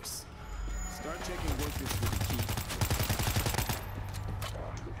no choice. Start checking workers for the key.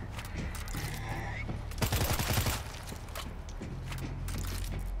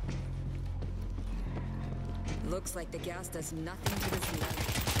 Looks like the gas does nothing to this level.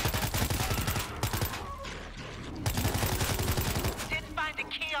 Didn't find a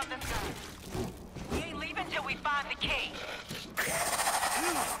key on this guy. We ain't leaving till we find the key.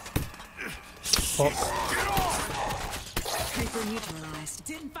 Fuck. Creeper neutralized.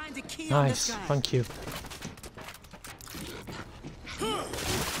 Didn't find a key on this Nice, guy. thank you.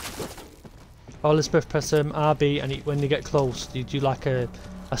 Oh, Elizabeth, press RB, and when you get close, you do like a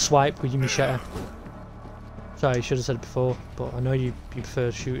swipe with your machete. Sorry, I should have said it before, but I know you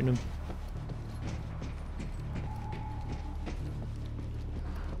prefer shooting them.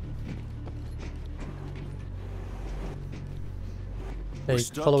 Hey,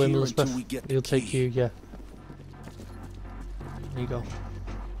 stuck follow him, here Elizabeth. until we get the He'll take key. you, yeah. There you go.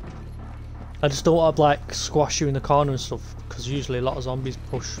 I just don't want to like squash you in the corner and stuff, because usually a lot of zombies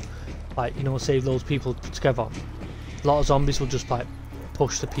push, like, you know, save those people together. A lot of zombies will just like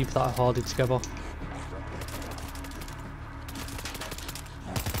push the people that are hoarded together.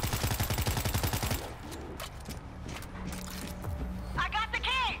 I got the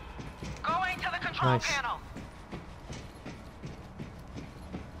key! Going to the control Nice. panel.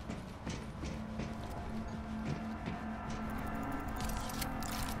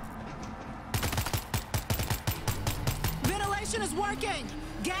 Ventilation is working.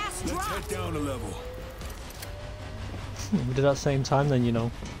 Gas Let's dropped. head down a level. We did at the same time then, you know.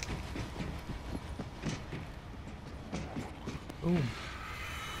 Ooh. No.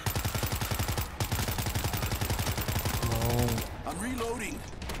 I'm reloading.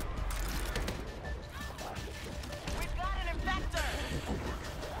 We've got an infector!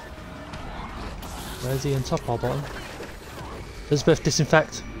 Where's he, on top or bottom? Elizabeth,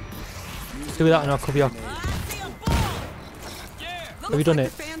 disinfect. Do that and I'll cover you. Have you done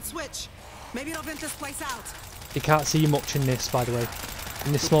it? Fan switch. Maybe it'll vent this place out. They can't see you much in this, by the way.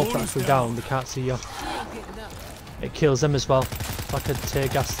 In this smoke that's going down, they can't see you. It kills them as well. Like a tear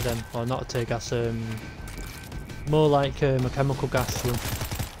gas to them. Or not a tear gas, more like a chemical gas to them.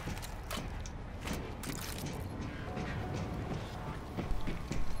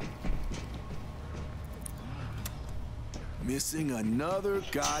 Missing another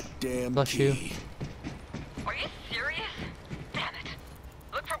goddamn Bless key. you. Are you serious? Damn it.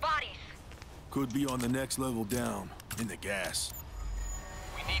 Look for bodies. Could be on the next level down, in the gas.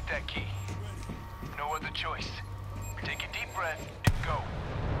 We need that key. No other choice. Take a deep breath and go.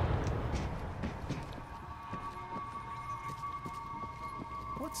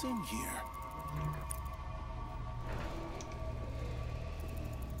 What's in here?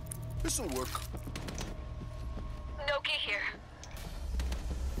 This'll work. No key here.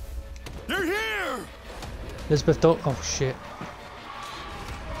 They're here! Elizabeth, don't. Oh shit.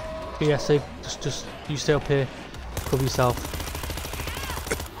 BSA, just you stay up here. Cover yourself.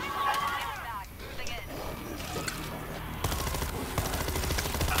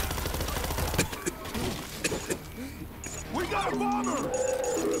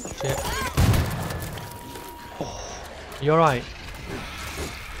 You alright?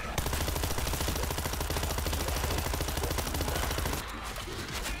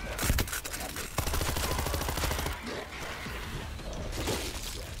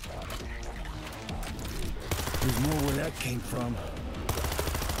 There's more where that came from.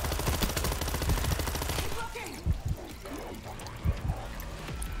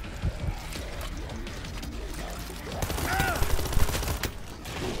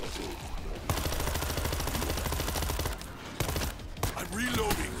 I'm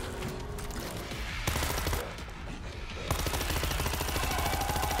reloading.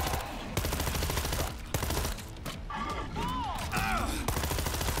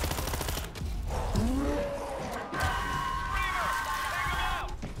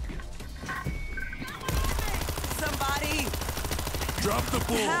 Somebody! Drop the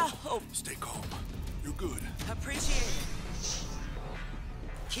bull. Help! Stay calm. You're good. Appreciate it.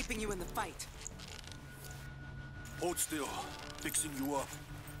 Keeping you in the fight. Hold still. Fixing you up.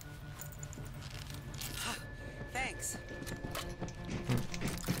 Thanks.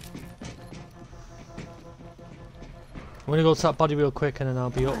 I'm gonna go to that body real quick and then I'll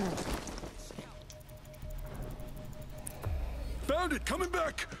be up. Found it. Coming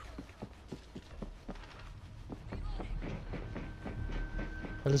back.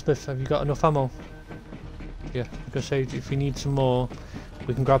 Elizabeth, have you got enough ammo? Yeah, I'm gonna say if we need some more,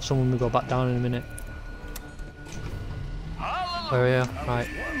 we can grab some when we go back down in a minute. Where are you? Right.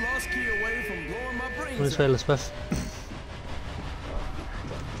 One lost key away from blowing my brains Come this way, Elizabeth.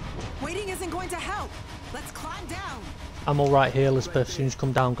 Waiting isn't going to help. Let's climb down. Ammo right here, Elizabeth. As soon as you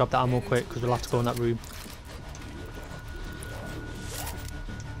come down, grab that ammo quick, because we'll have to go in that room.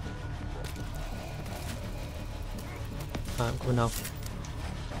 Right, I'm coming now.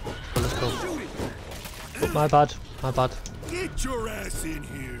 Let's go. Oh, my bad, my bad. Get your ass in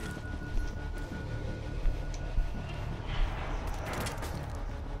here.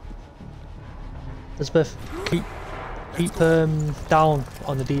 Elizabeth, keep down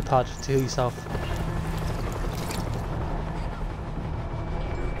on the D-pad to heal yourself.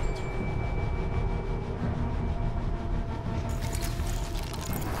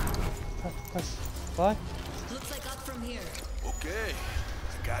 Press Y. Looks like up from here. Okay,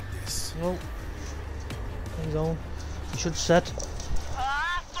 I got this. No. His own. You should have said.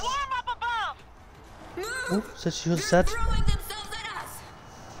 Swarm up above! Oh, said she should have said. Throwing themselves at us!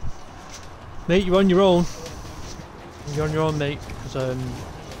 Mate, you're on your own. You're on your own, mate. Because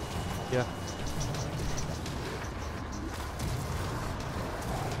yeah.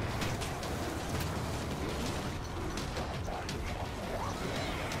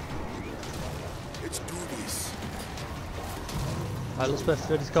 Let's do this. Right, Elizabeth,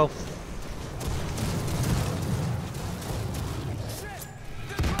 ready to go.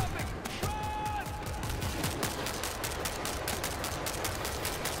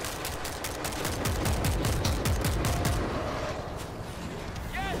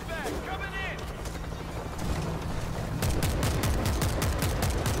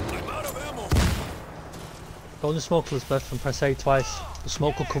 Go in the smoke, Elizabeth, and press A twice. The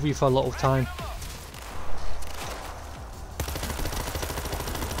smoke will cover you for a lot of time.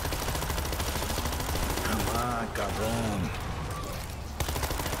 Come on, cabron.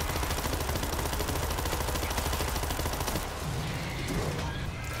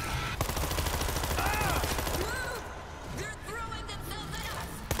 They're throwing themselves at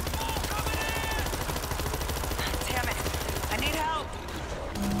us! Damn it. I need help.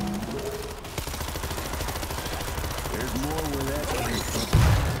 There's more where that came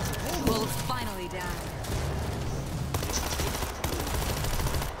from. Wolf's finally down.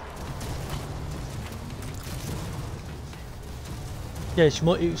 Yeah,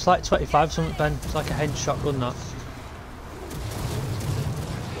 it's like 25 something, Ben. It's like a hench shotgun, that.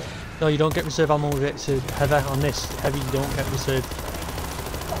 No, you don't get reserve ammo with it. It's a heavy on this. Heavy, you don't get reserve.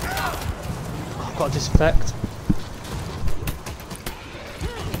 Oh, I've got to disinfect.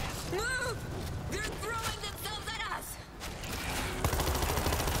 Move! They're throwing themselves at us!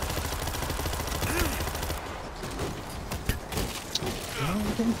 Oh,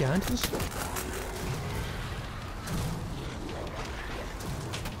 we're getting behind us.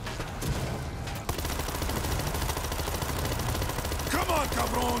 Come on,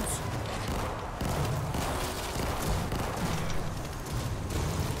 cabrons.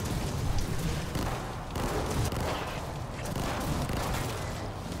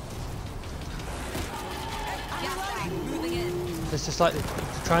 Moving in. It's just like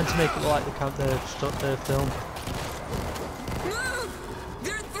they're trying to make it look like they can't the film. Move!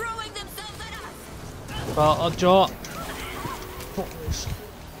 They're throwing themselves at us! Well, I'll draw. Fuck this.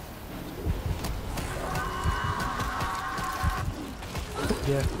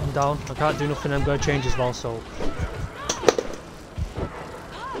 Yeah, I'm down. I can't do nothing. I'm going to change as well, so.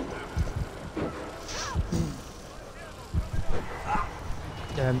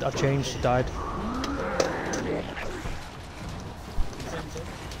 I've changed. Died.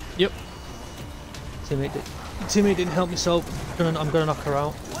 Yep. Teammate didn't help me, so I'm gonna knock her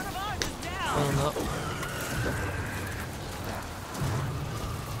out. On that.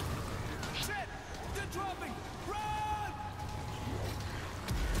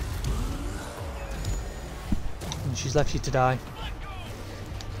 And she's left you to die.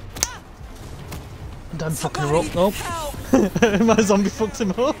 And I'm fucking her up. Nope. My zombie fucked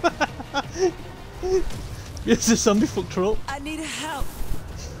him up. Yes, the zombie fucked her up. I need help.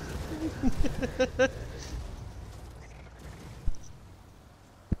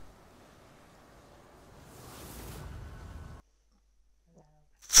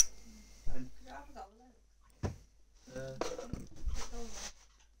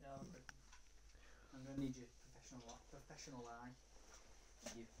 I'm gonna need your professional eye.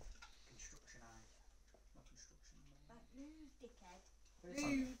 Your construction eye. Not construction. Like, move, dickhead. Where's it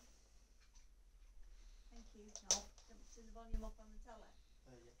on? Thank you. No, don't turn the volume up on the telly.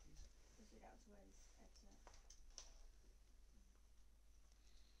 Yeah, please. Because we don't wear his headset.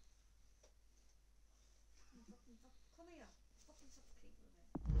 Come here. Fucking suffocate with me.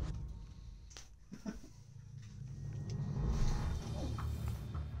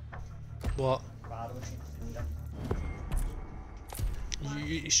 What?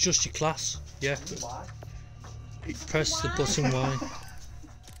 It's just your class. Yeah. Press the button Y.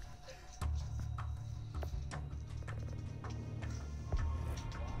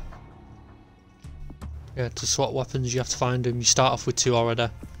 Yeah, to swap weapons you have to find them. You start off with 2 already.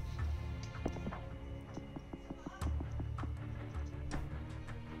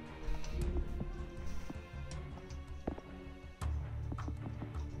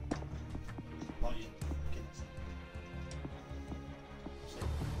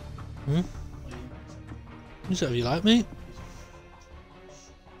 Is that what you like, mate?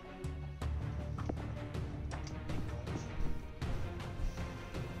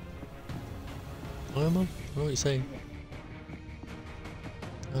 Oh, man. I know what you're saying.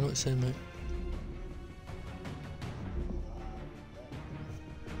 I know what you're saying, mate.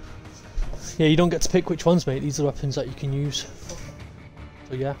 Yeah, you don't get to pick which ones, mate. These are weapons that you can use.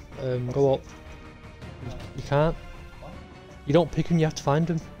 So yeah, go up. You can't. You don't pick them, you have to find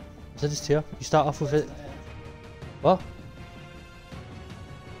them. I said this to you. You start off with it. What?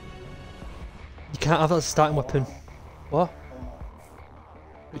 You can't have that as a starting weapon. What?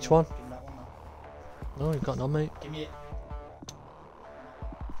 Which one? No, you've got none, mate. Give me it.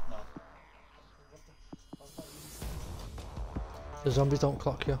 No. The zombies don't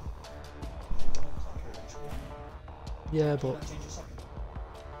clock you. Yeah, but...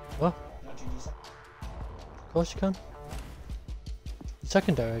 What? Of course you can.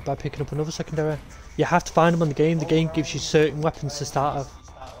 Secondary, by picking up another secondary. You have to find them on the game. The game gives you certain weapons to start off.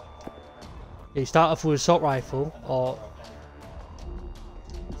 Yeah, you start off with an assault rifle, or...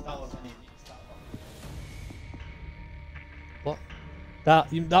 What? That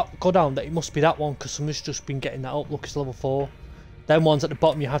go down, that it must be that one, because someone's just been getting that up. Look, it's level 4. Them ones at the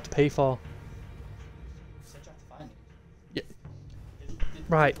bottom you have to pay for. Yeah.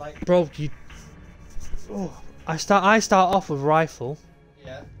 Right, bro, you... Oh, I start off with rifle.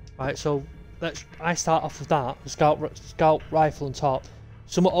 Yeah. Right, so I start off with that, the scout rifle on top.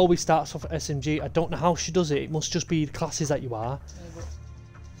 Someone always starts off at SMG. I don't know how she does it. It must just be the classes that you are.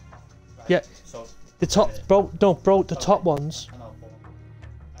 Right, yeah. So the top, bro. No, bro. The top ones. I know, but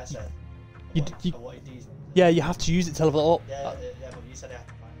I said. Yeah, you have to use it to level up. Yeah, but you said I have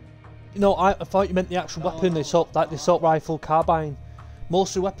to find it. No, I thought you meant the actual weapon, the assault rifle, carbine.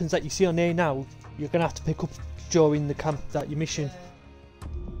 Most of the weapons that you see on there now, you're gonna have to pick up during the camp that your mission.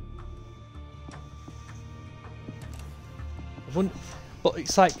 But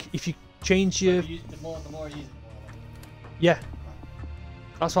it's like if you change your. The more you use it, yeah.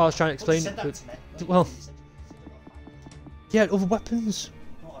 That's what I was trying to explain. Well, you said that to me. Well. Yeah, other weapons.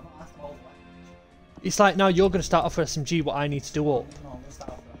 No, I'm not after all the weapons. It's like now you're gonna start off with SMG. What I need to do up. No, I'm gonna start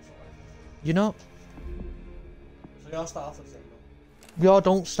off with that. You're not. So you all start off with the same gun. We all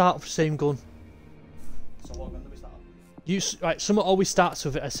don't start with the same gun. So what gun do we start off with? Right, someone always starts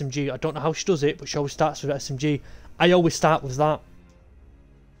with an SMG. I don't know how she does it, but she always starts with an SMG. I always start with that.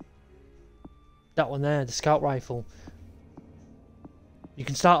 That one there, the scout rifle. You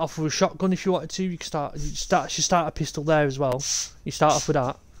can start off with a shotgun if you wanted to. You should start a pistol there as well. You start off with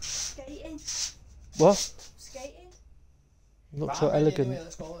that. Skating. What? Skating. You look so elegant. Anyway,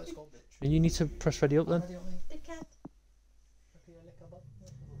 let's go, bitch. And you need to press ready up then. Dickhead.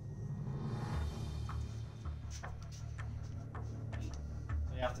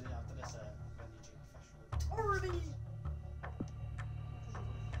 Yeah, after this, I'm going to need you professional.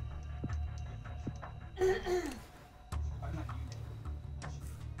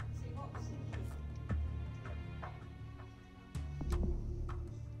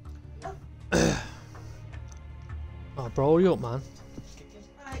 Already! Oh, bro, hurry up, man.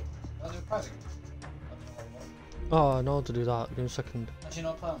 Right. I'll do a private. Oh, I know how to do that. Give me a second. Actually,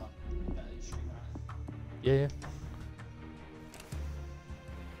 not play, man. Yeah, yeah.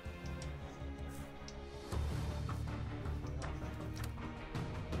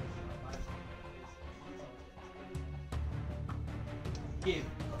 Game.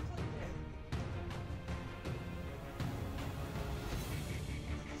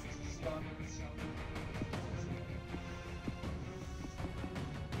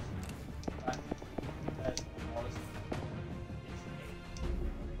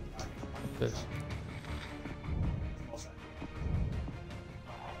 This.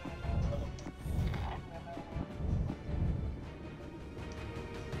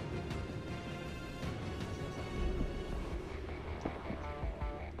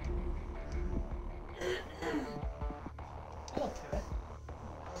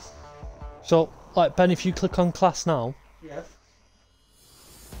 So, like Ben, if you click on class now, Yeah.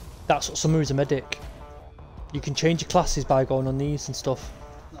 that's what summary is a medic. You can change your classes by going on these and stuff.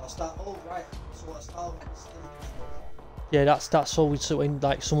 No, start. Oh, right. So what start? Yeah, that's always so when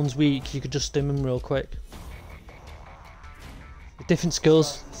like someone's weak, you could just stim them real quick. Different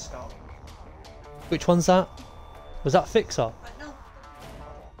skills. Which one's that? Was that fixer?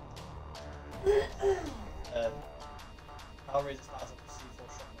 Power Ranger starts up with C4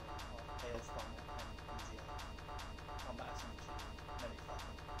 shotgun, AS bomb, and MGL. Combat SMG, medic weapon,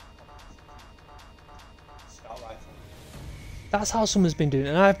 scout rifle. That's how someone's been doing it,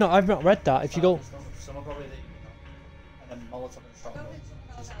 and I've not read that. If you go, Some are probably that you know, and then Molotov and shotgun.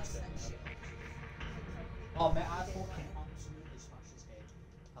 Oh mate, I fucking absolutely smashed this game.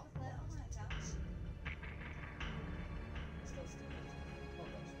 Oh.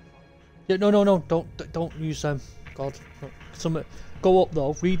 yeah, no, don't use them. God, some go up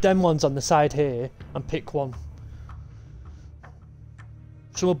though. Read them ones on the side here and pick one.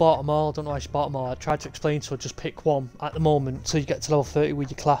 Someone bought them all. I don't know why she bought them all. I tried to explain to her, just pick one at the moment till you get to level 30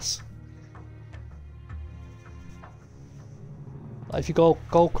 with your class. Like if you go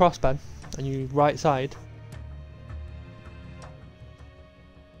across, Ben, and you right side.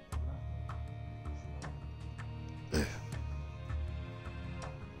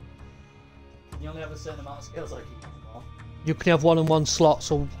 You only have a certain amount of skills like you use more. You can have one in one slot,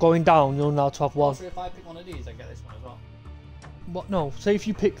 so going down you'll now to have one. So if I pick one of these, I get this one as well. What? No, say if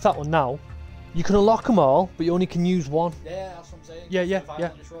you pick that one now, you can unlock them all, but you only can use one. Yeah, that's what I'm saying. Yeah, If I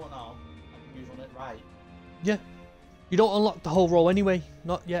want this roll now, I can use one it right. Yeah. You don't unlock the whole row anyway.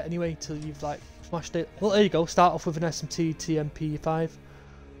 Not yet anyway, till you've like smashed it. Well, there you go. Start off with an SMT TMP5.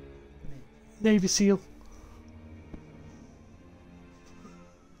 Navy SEAL.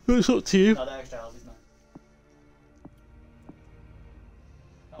 It's up to you. No, they're extra health, isn't it?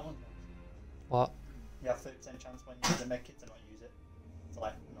 That one. What? You have 30% chance when you use the med kit to not use it. To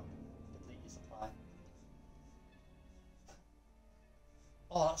like, you know, deplete your supply.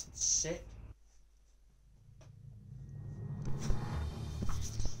 Oh, that's sick.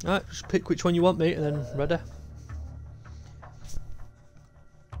 Alright, just pick which one you want, mate, and then ready.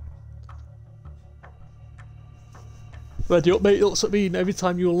 Ready up, mate. It looks like me. Every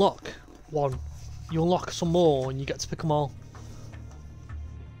time you unlock one, you unlock some more, and you get to pick them all.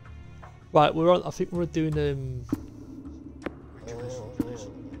 Right, we're on. I think we're doing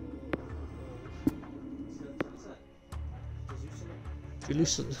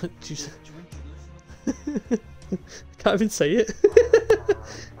Can't even say it.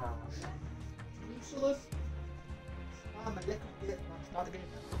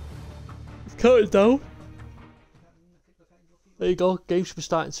 Count it down. There you go. Game should be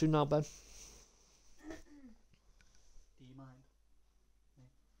starting soon now, Ben. Do you mind?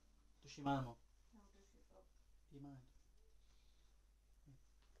 Does she mind, Mum? Do you mind?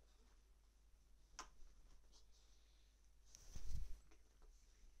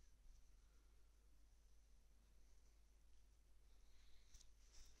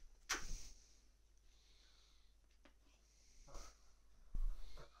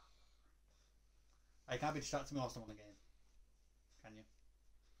 I can't be distracting me whilst I'm on the game. Can you?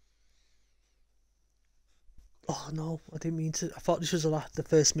 Oh no, I didn't mean to. I thought this was the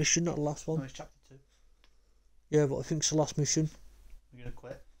first mission, not the last one. No, it's chapter 2. Yeah, but I think it's the last mission. You're gonna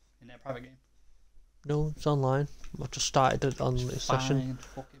quit in a private game. No, it's online. I just started it on this session.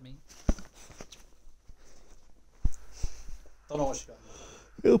 Fuck it, mate. Don't know what she got.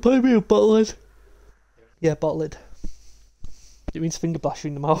 It'll probably be a bottle lid. Yeah, bottle lid. It means finger bash you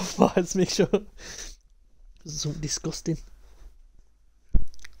in the mouth, but let's make sure. It's something disgusting.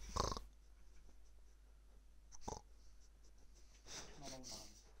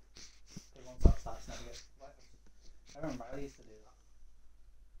 I remember I used to do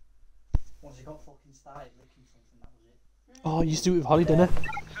that. Once you got fucking started licking something, that was it. Oh, you used to do it with Holly, didn't it? This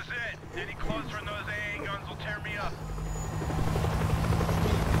is it. Any closer and those AA guns will tear me up.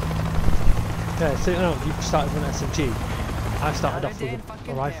 Yeah, so no, you started with an SMG. I started off with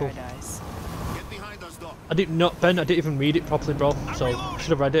a rifle. Get behind us, Doc. I didn't know, Ben, I didn't even read it properly, bro, so I should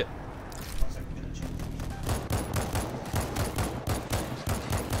have read it.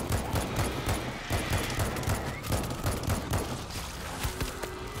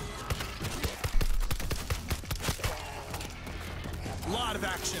 Lot of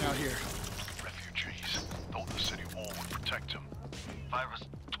action out here. Refugees. Thought the city wall would protect them. Virus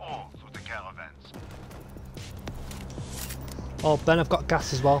tore through the caravans. Oh, Ben, I've got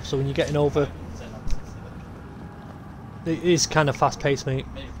gas as well, so when you're getting over... It is kind of fast paced, mate.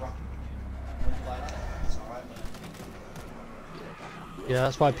 Yeah,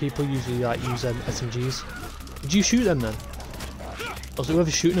 that's why people usually like use SMGs. Did you shoot them then? Or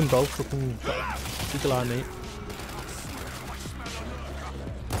whoever's shooting them, bro, fucking eagle eye, mate.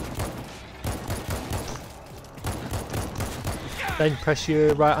 Then press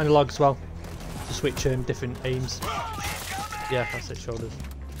your right analog as well to switch different aims. Yeah, that's it, shoulders.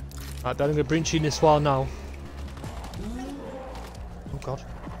 Right, Ben, I'm going to bring you in this wall now. Oh god.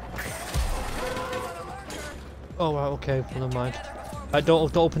 Oh right, okay, well, never mind. Right,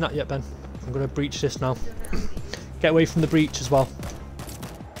 don't open that yet, Ben. I'm going to breach this now. Get away from the breach as well.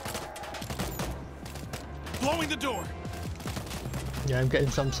 Blowing the door. Yeah,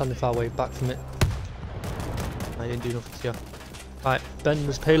 I'm standing far away back from it. I didn't do nothing to you. Right, Ben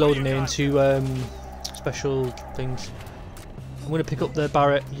was payloading it into special things. I'm going to pick up the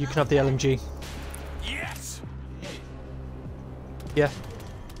Barrett, you can have the LMG. Yes. Yeah.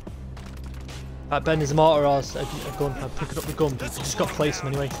 Right, Ben, there's a mortar or a gun. I'm picking up the gun. Just got to place them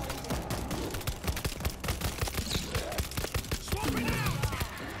anyway.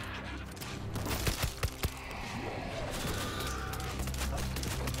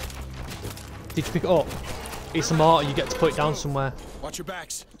 Did you pick it up? It's a mortar, you get to put it down somewhere. Watch your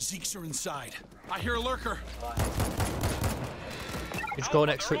backs. Zeeks are inside. I hear a lurker. You just go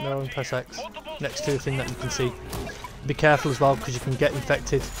next to it now and press X. Next to the thing that you can see. Be careful as well because you can get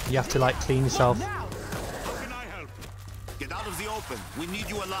infected. You have to like clean yourself. How can I help? Get out of the open. We need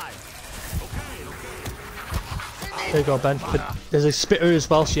you alive. Okay. There you go, Ben. But there's a spitter as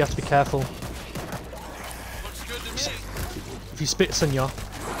well, so you have to be careful. Looks good to me. If he spits on you, it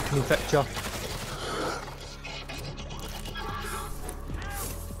can infect you.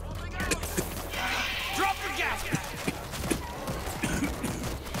 Drop the gas.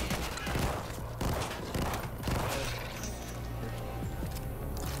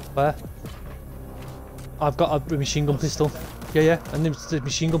 Where? I've got a machine gun pistol. Yeah, and there's the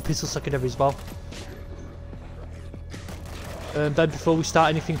machine gun pistol secondary as well. Ben, before we start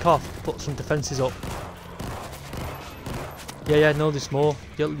anything off, put some defences up. Yeah, no, there's more.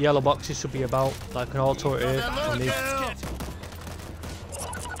 Yellow boxes should be about, like an auto turret here.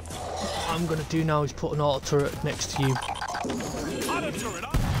 What I'm gonna do now is put an auto turret next to you. Auto turret.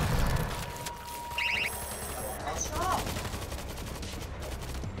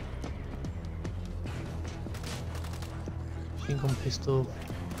 Machine gun pistol.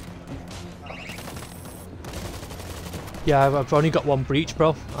 Yeah, I've only got one breach,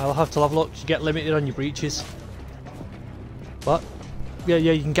 bro. I'll have to have a look. You get limited on your breaches. What? Yeah,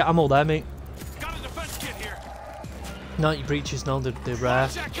 you can get ammo there, mate. Got a defense kit here. Not your breaches, no, they're rare.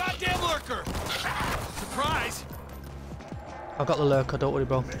 Watch that goddamn lurker. Surprise. I've got the lurker, don't worry,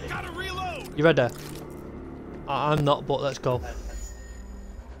 bro. Gotta reload. You ready? I'm not, but let's go.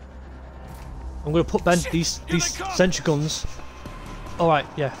 I'm gonna put Ben these sentry guns. All right,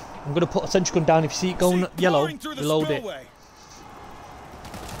 yeah. I'm gonna put a sentry gun down. If you see it going yellow, reload it.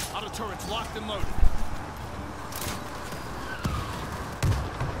 Auto turret's locked and loaded.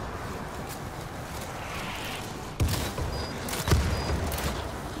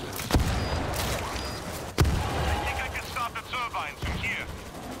 I think I can start the turbines from here.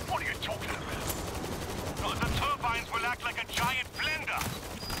 What are you talking about? The turbines will act like a giant blender.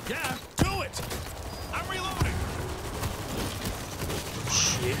 Yeah, do it. I'm reloading.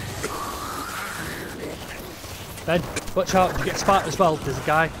 Shit. Ben, watch out, you get spotted as well. There's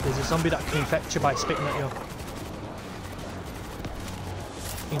a zombie that can infect you by spitting at you.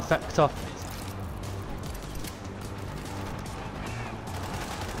 Infector.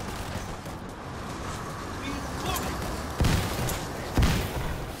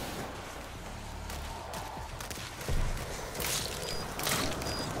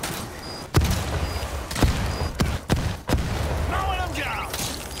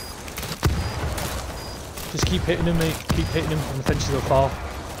 keep hitting him, mate. Keep hitting him, and eventually he'll fall.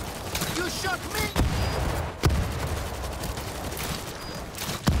 You shook me!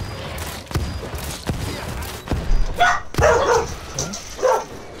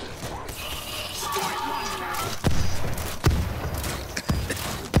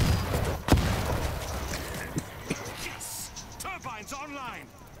 Turbines online.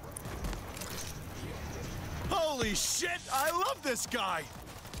 Holy shit! I love this guy!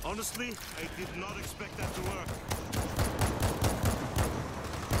 Honestly, I did not expect that to work.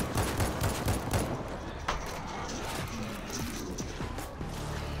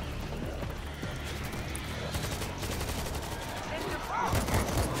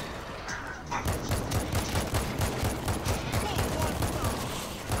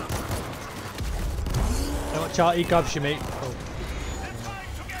 Now watch out, he grabs you, mate. Oh.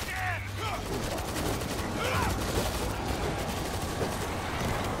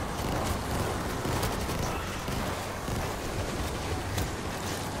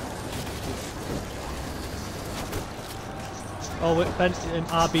 Oh, wait, Ben, an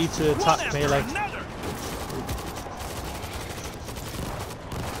RB to attack melee.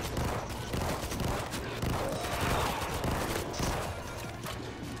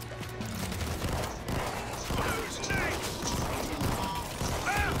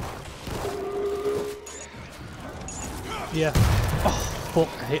 Yeah. Oh, fuck,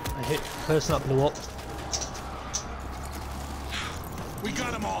 I hit the person that blew up. We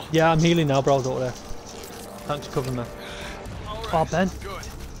got them all. Yeah, I'm healing now, bro, over there. Thanks for covering me. Oh, Ben. Good.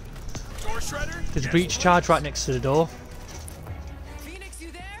 Door shredder? There's a breach charge right next to the door. Phoenix,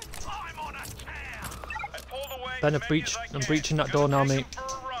 you there? I'm on a tear. I pulled away Ben, as many as I I'm can. breaching that door now, mate. For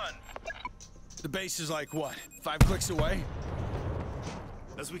a run. The base is like, what, 5 clicks away?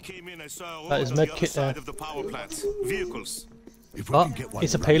 As we came in, I saw a That road is on the med other kit side there. of the power plant. Vehicles. If Oh,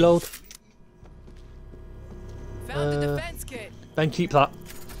 it's a payload. Found the defense kit. Ben, keep that.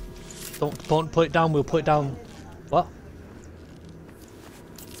 Don't put it down, we'll put it down. What?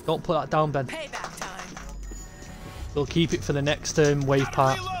 Don't put that down, Ben. Payback time. We'll keep it for the next wave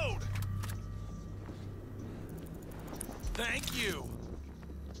part. Reload! Thank you.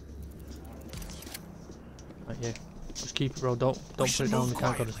 Right, yeah. Just keep it, bro. Don't put should it down. move We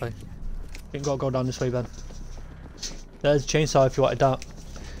can't go this way. quietly. You ain't got to go down this way, Ben. There's a chainsaw if you wanted that.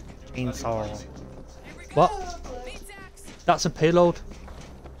 Chainsaw. What? That's a payload.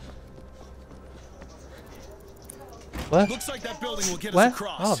 Where? Looks like that building will get Where? us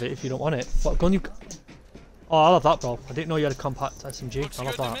across. I'll have it if you don't want it. What gun you? Oh, I'll have that, bro. I didn't know you had a compact SMG. Looks I'll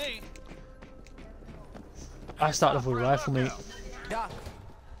have good to that. me. I started off with a rifle, mate. Doc,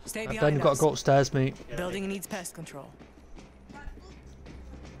 stay Ben, behind you've got to us. go upstairs, mate. Building needs pest control.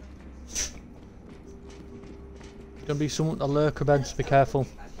 Gonna be someone to lurker, Ben, so be careful.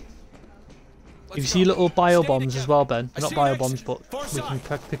 If you see little bio bombs as well, Ben, they're not bio bombs, but we can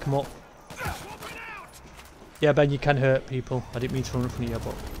pick them up. Yeah, Ben, you can hurt people. I didn't mean to run in front of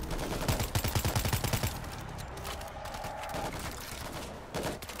you, but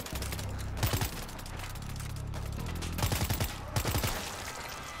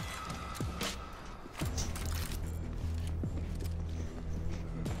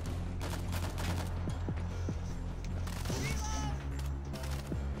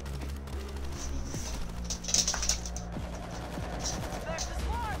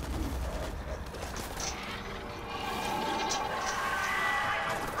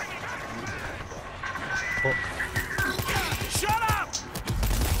Shut up!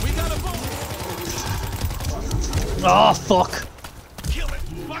 We got a bullet. oh fuck! Kill it!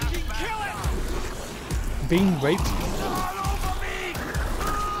 Fucking kill it! I'm being raped. All over me!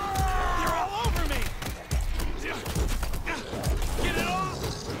 You're all over me! Get it off!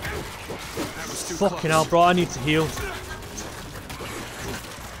 That was too Fucking close. hell, bro! I need to heal.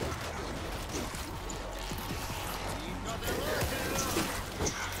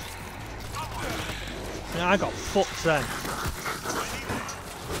 Yeah, I got fucked then.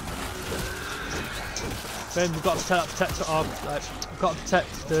 Ben, we've got to protect we've got to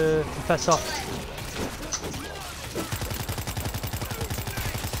protect the confessor.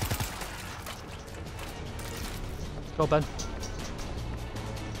 Go, Ben.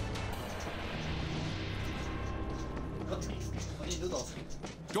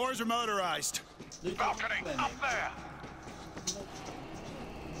 Doors are motorized. Balcony, up there.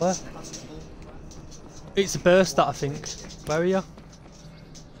 Where? It's a burst that I think. Where are you? Heads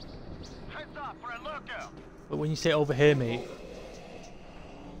up for a lookout. But when you say over here, mate.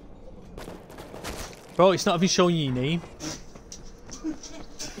 Bro, it's not even showing you your name.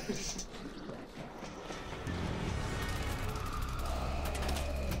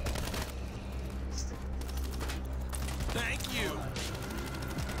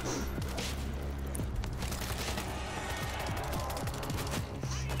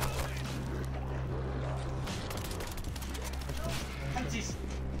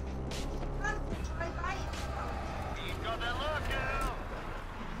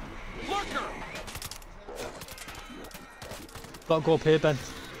 Gotta go up here, Ben.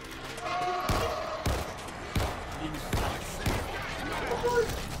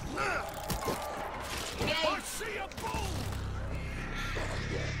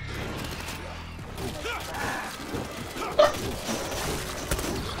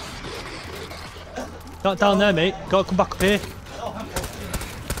 Not down there, mate. Gotta come back up here.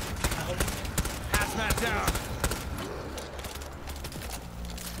 Hazmat down.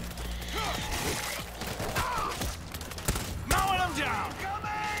 Mowing them down.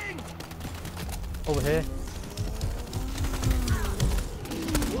 Coming. Over here.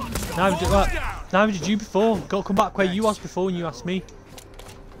 Neither did you before. Gotta come back where you was before and you asked me.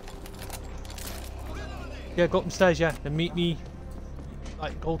 Yeah, go up the stairs, yeah, and meet me.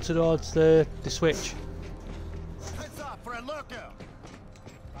 Like, go towards the switch. Heads up for a lurker.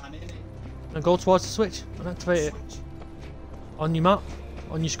 And go towards the switch and activate it. On your map,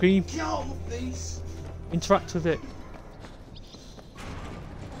 on your screen. Interact with it.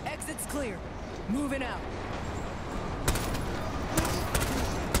 Exit's clear. Moving out.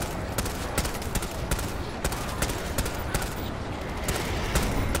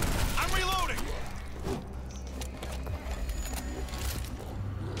 I'm reloading.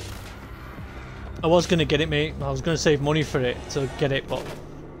 I was gonna get it, mate. I was gonna save money for it to get it, but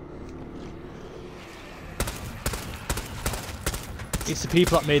it's the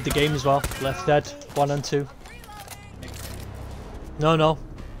people that made the game as well. Left Dead 1 and 2. No.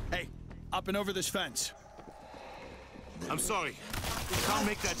 Hey, up and over this fence. I'm sorry. Can't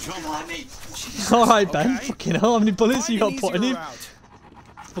make that jump. Alright, Ben. Okay. Fucking hell, how many bullets Find you an got put in easier him? route.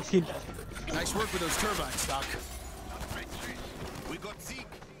 Fucking. Nice work with those turbines, Doc. We got Zeke.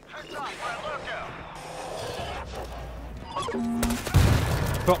 Heads up for a lurker.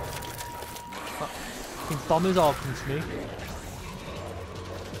 Bro. Fucking bombers all come to me.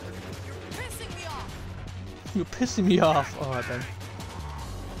 Pissing me off. You're pissing me off. Alright, Ben.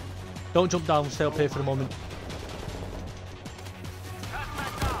 Don't jump down, stay up here for the moment.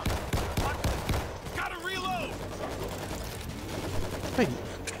 Gotta reload. Wait.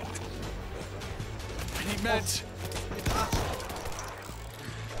 I need meds.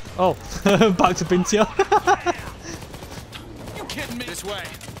 Oh, back to Bintia. You kidding me? This way.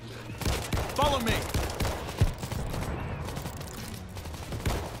 Follow me.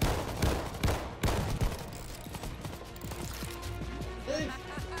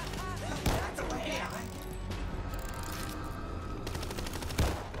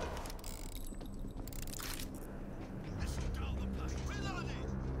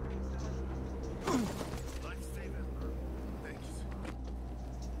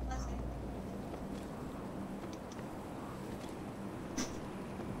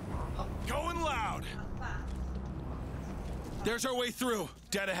 Going loud. There's our way through.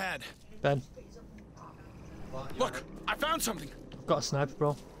 Dead ahead. Ben, Look, I found something. I've got a sniper,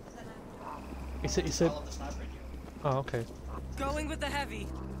 bro. It's a. Oh, okay. Going with the heavy.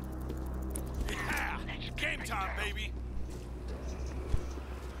 Yeah, game time, baby.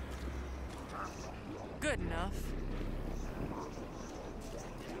 Good enough.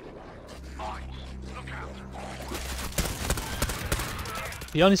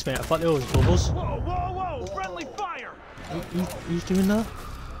 Be honest, mate. I thought they were bubbles. Whoa! Friendly fire! Who's doing that?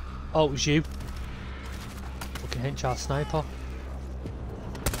 Oh, it was you. Fucking hench sniper.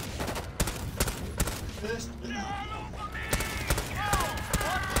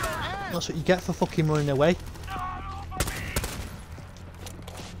 That's what you get for fucking running away.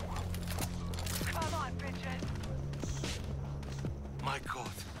 My God.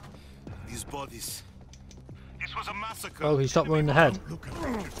 These bodies. This was a massacre. Oh, he stopped running ahead. Look at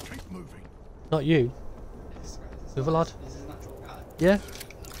them. Just keep moving. Not you. The other lad. Yeah.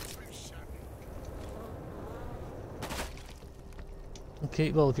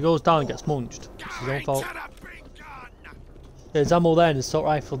 Okay, well, if he goes down and gets munched, it's his own fault. There's ammo there and there's assault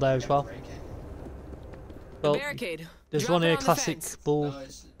rifle there as well. Well, Barricade. there's Drop one it here, on the classic fence. bull.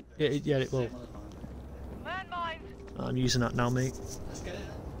 Yeah, it will. I'm using that now, mate.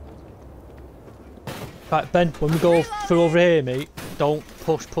 Right, Ben, when we go through over here, mate, don't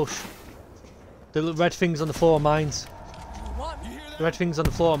push. The little red things on the floor are mines. The red things on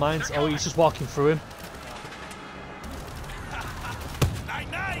the floor are mines. Oh, he's just walking through him.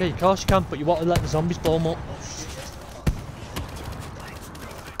 Yeah, of course you can, but you want to let the zombies blow them up.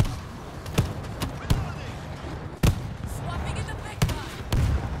 Swapping in the big time.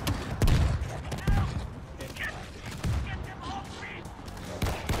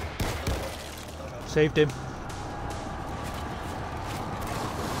 Saved him.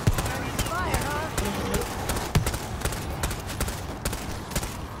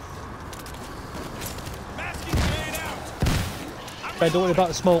 Ben, don't worry about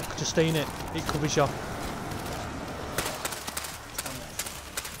the smoke, just stay in it. It covers you.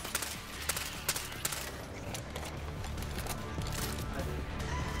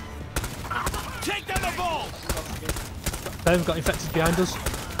 Take down the ball! Ben, we've got infected behind us.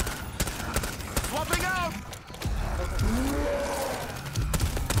 Swapping out!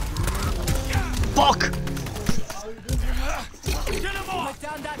 Fuck! Get him off!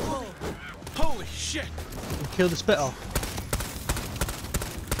 Down that hole. Holy shit! Kill the spitter.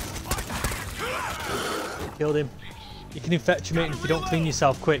 Killed him. You can infect your mate, and if you don't clean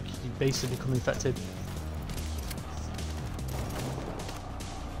yourself quick, you basically become infected.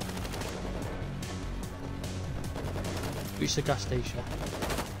 Reach the gas station.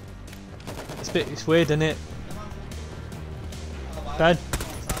 It's weird, isn't it? Ben!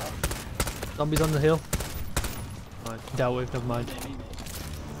 Zombies on the hill. Right, dealt with, never mind.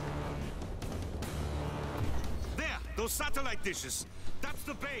 There! Those satellite dishes! That's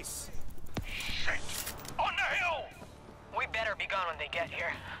the base! Shit! On the hill! We better be gone when they get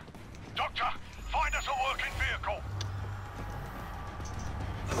here. Doctor, find us a working vehicle!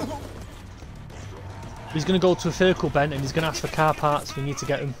 He's gonna go to a vehicle, Ben, and he's gonna ask for car parts. We need to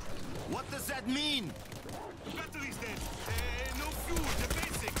get him. What does that mean? Batteries then. No fuel, the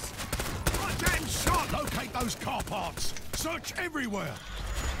basics. Damn shot! Locate those car parts. Search everywhere.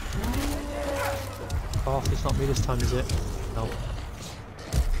 Oh, it's not me this time, is it? No.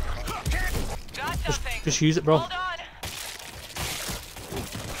 Got something. Just use it, bro. Hold on.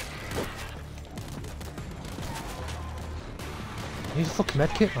 I need a fucking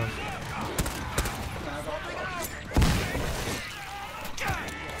medkit, man.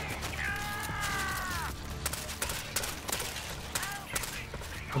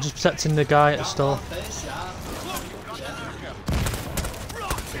 I'm just protecting the guy at the store.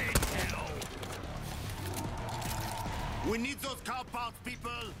 We need those car parts,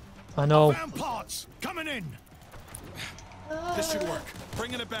 people. I know. Found parts. Coming in. This should work.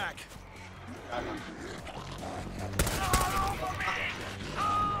 Bringing it back.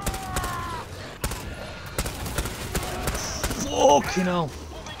 Fucking hell.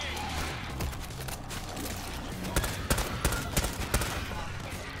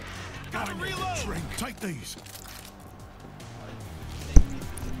 Gotta reload. Drink. Take these.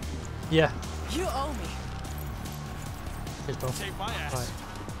 Yeah. You owe me. Cheers, bro. Take my ass. Right.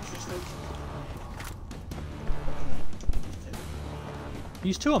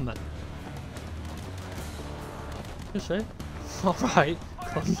 Use two on, man. Just say. Alright.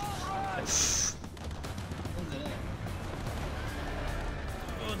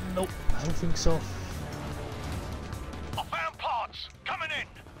 Nope, I don't think so. I found parts! Coming in!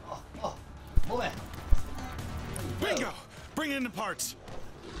 Bingo. Bring in the parts.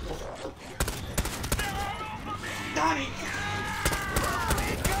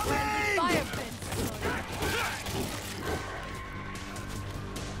 Fire pit.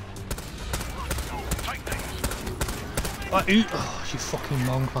 Take these! Oh, you fucking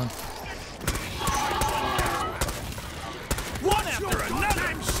monk, man. One after another.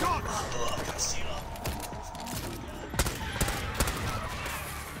 Damn shot.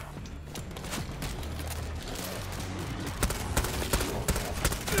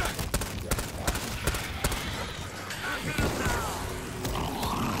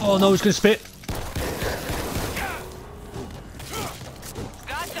 Oh no, he's gonna spit.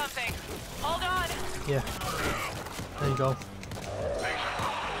 Got something. Hold on. Yeah. There you go.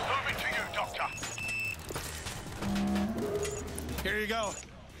 Moving to you, Doctor! Here you go.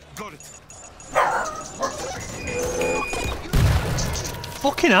 Got it.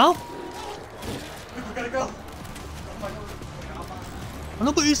 Fucking hell! I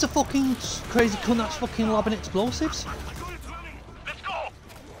know, but who's the fucking crazy cunt that's fucking lobbing explosives? I got it running! Let's go!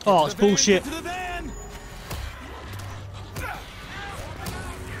 Oh, it's bullshit. To the van.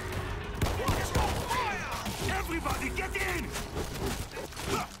 Everybody, get in!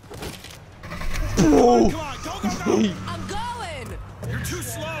 Come on, go, go, go. I'm going. You're too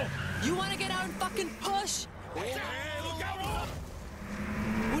slow. You want to get out and fucking push? Hey, look out.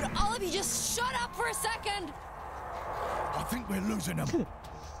 Would all of you just shut up for a second? I think we're losing them.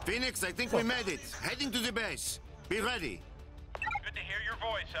 Phoenix, I think we made it. Heading to the base. Be ready. Good to hear your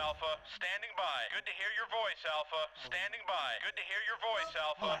voice, Alpha. Standing by. Good to hear your voice, Alpha. Standing by. Good to hear your voice,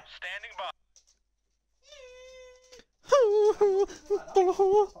 Alpha. Standing by.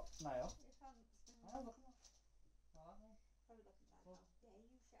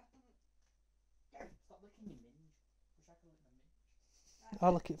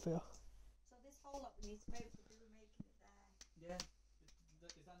 I'll look it for you. So this hole up we need to make to do making it there. Yeah.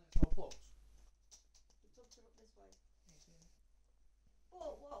 Is that an extra plugs? The plugs are up this way.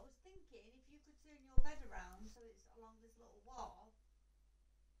 so it's along this little wall,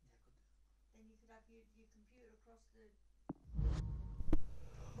 then you could have your computer across the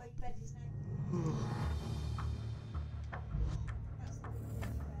where your bed is now. That's the big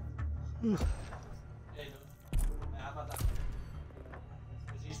bed. Yeah, you don't. Yeah, I've had that.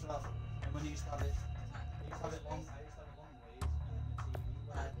 Because you used to have, and when you used to have it, you used to have it long, I used to have it long ways, and then the TV.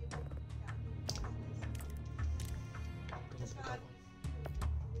 Well, you don't- just like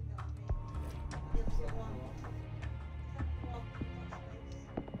the window on me. The other one. Well,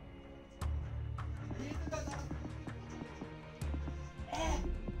 You can get that.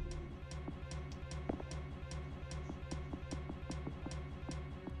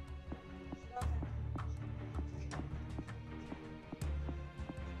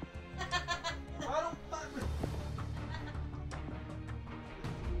 I don't back me.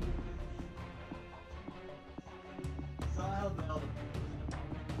 So I held the elder.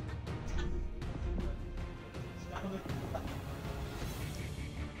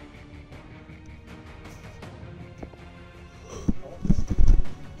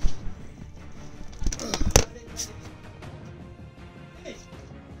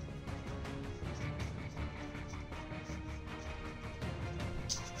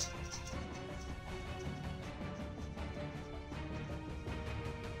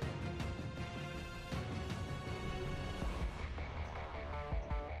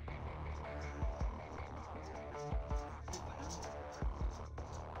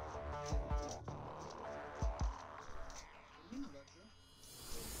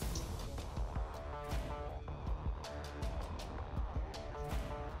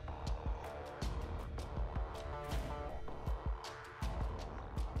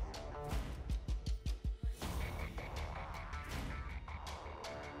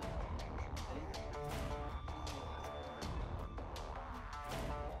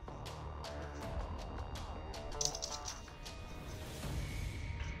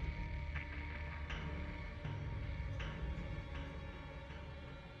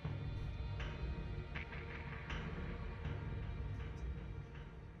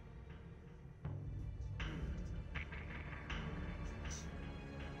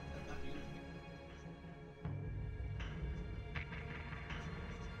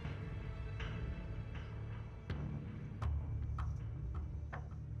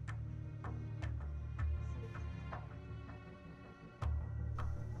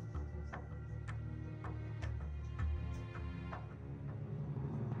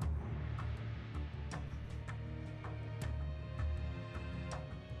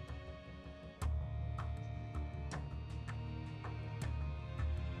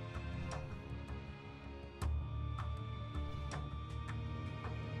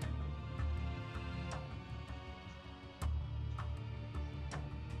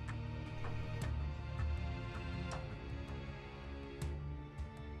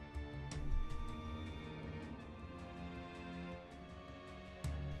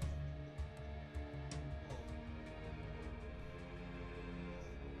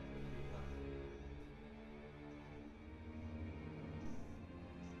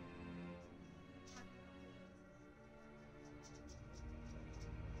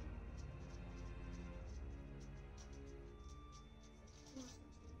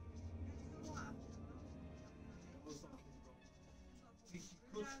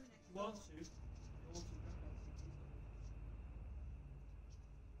 Want to? You want to grab that TV though?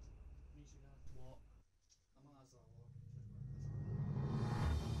 Means you're gonna have to walk. I might as well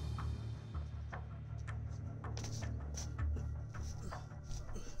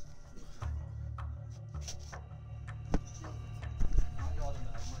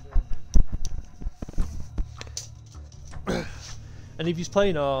walk. Any of you's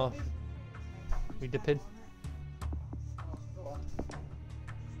playing or we dipping?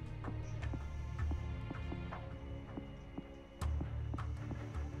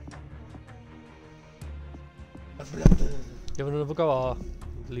 You having another go or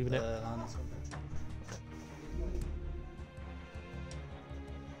leaving it?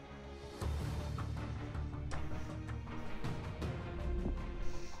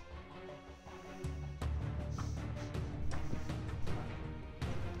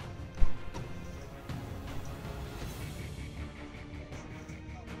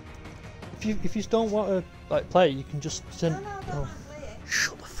 If you don't want to like play, you can just send. No, I don't want to play it.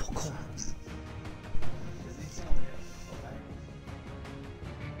 Shut the fuck up.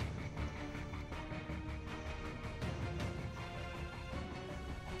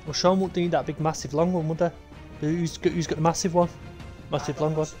 Well, Sean won't need that big massive long one, would they? Who's got the massive one? Massive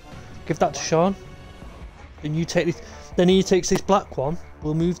long one. Give that to Sean. Then you take this. Then he takes this black one.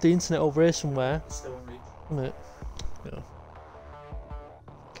 We'll move the internet over here somewhere. Still on reach. Isn't it? Yeah.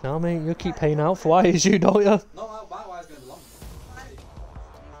 Now, mate, you keep paying out for wires, you don't you? No, my wire's going to be long.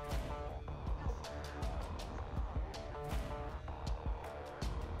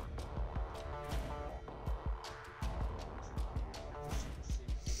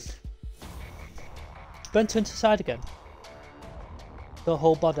 Ben, turn to the side again. The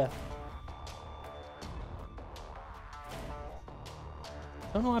whole body.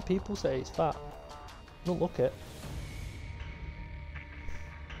 I don't know why people say it's fat. Don't look it.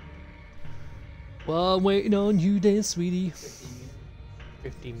 Well, I'm waiting on you then, sweetie.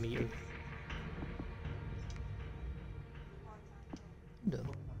 15 meters. No.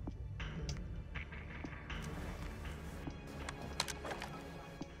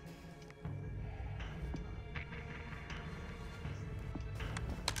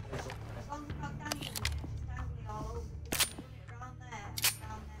 As long as you've got Danny in there, it's Danny all over. You can run it around there, and go.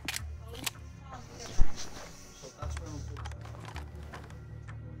 Can't do it. So that's where I'm going.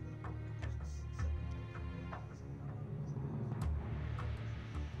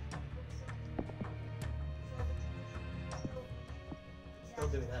 Still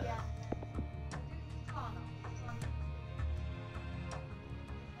doing that. Yeah. Can't.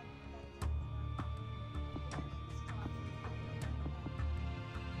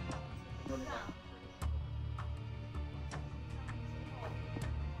 Run it down.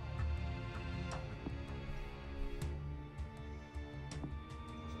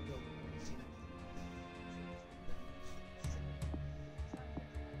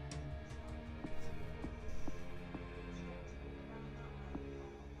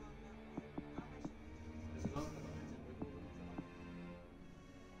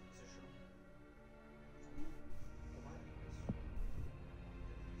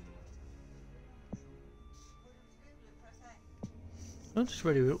 I'm just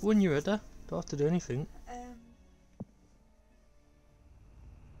ready when you're ready. Don't have to do anything.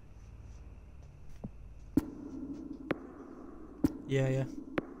 Yeah, yeah.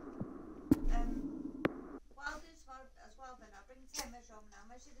 What I'll do as well then, I'll bring the tape measure over now,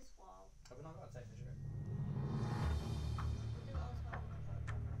 measure this wall. Have we not got a tape measure? We'll do it all as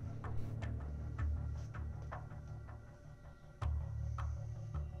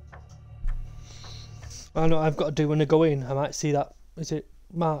well. I know what I've got to do when I go in. I might see that. Is it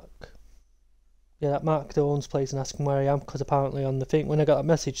Mark? Yeah, that Mark that owns place and ask him where I am, because apparently on the thing when I got that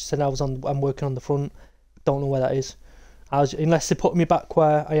message it said I'm working on the front. Don't know where that is. Unless they put me back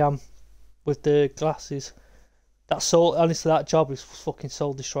where I am with the glasses. That's so honestly that job is fucking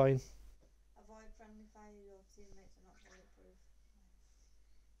soul destroying. Avoid friendly fire, your teammates are not bulletproof.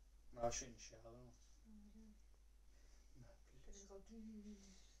 No, I'm shooting shit.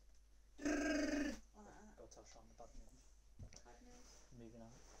 Go tell Sean the bad news. Moving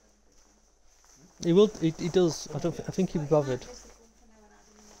on. He will. He does. I think he'll be bothered.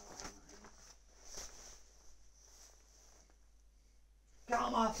 Get out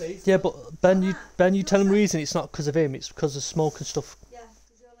of my face. Yeah, but Ben, you tell him the reason it's not because of him. It's because of smoke and stuff. Yeah,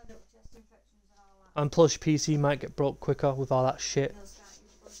 because you'll end up with chest infections and all that. And plus, your PC might get broke quicker with all that shit. They'll start you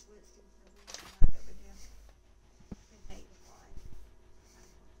with buzzwords, might get rid of you. They hate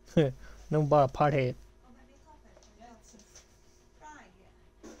the fly. No bar party. Oh, maybe a coffee. Yeah. Right,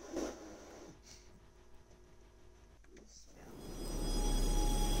 yeah.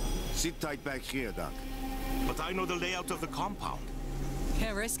 Sit tight back here, Doc. But I know the layout of the compound.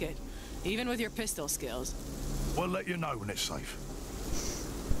 Can't risk it, even with your pistol skills. We'll let you know when it's safe.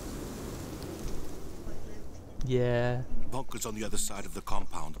 Yeah. Bunker's on the other side of the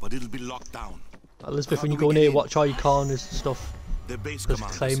compound, but it'll be locked down. Elizabeth, when you go in here, watch all your corners and stuff. The base Because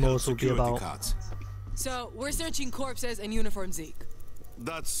commanders claymores will held be security about. cards. So, we're searching corpses and uniform Zeke.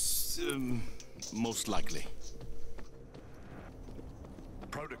 That's most likely.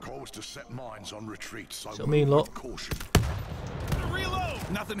 Protocol is to set mines on retreat, so I mean, look. caution. Reload!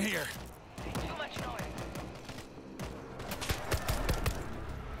 Nothing here. Too much noise.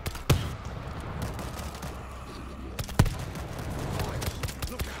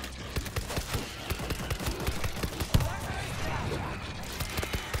 Look out!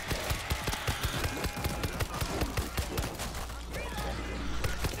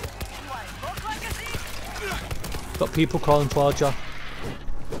 Got people crawling towards you.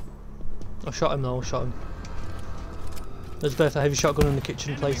 I shot him though, I shot him. There's both a heavy shotgun in the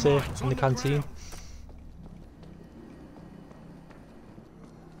kitchen place here, in the canteen.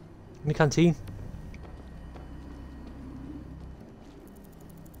 In the canteen.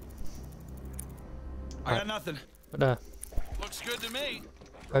 I got nothing. Right there. Looks good to me.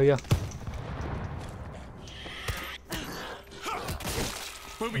 Oh yeah.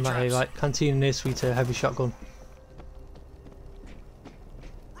 Booby Right here, traps. right, canteen and air suite, a heavy shotgun.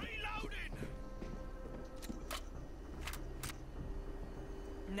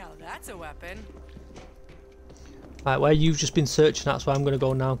 Now that's a weapon. Right, where you've just been searching, that's where I'm going to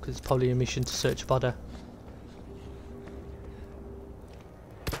go now, because it's probably a mission to search a body.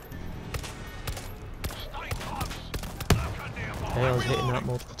 Okay, I was hitting that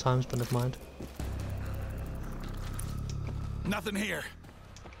multiple times, but never mind. Nothing here.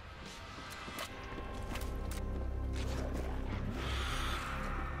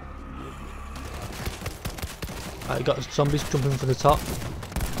 Right, you got zombies jumping from the top.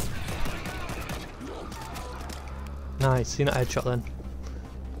 Nice, seen that headshot then.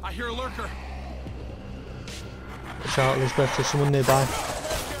 I hear a lurker. Watch out, Elizabeth, there's someone nearby.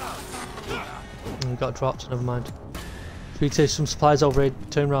 Oh, we got dropped, never mind. Should we take some supplies over here,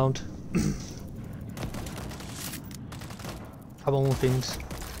 turn round. Have on things.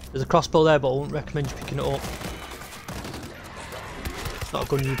 There's a crossbow there, but I wouldn't recommend you picking it up. It's not a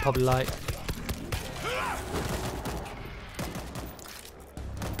gun you'd probably like.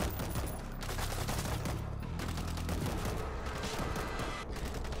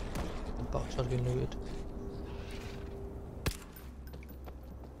 The box has been looted.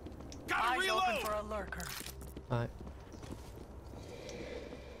 Eyes open for a lurker. Right.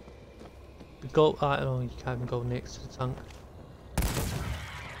 We go. I don't know. You can't even go next to the tank.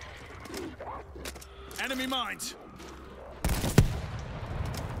 Enemy mines.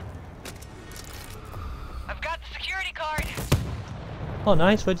 I've got the security card. Oh,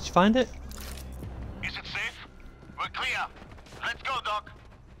 nice. Where did you find it? Is it safe? We're clear. Let's go, Doc.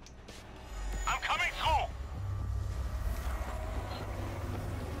 I'm coming through.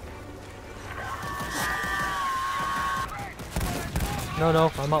 No,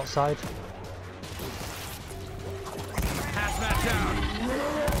 no. I'm outside. Hazmat down.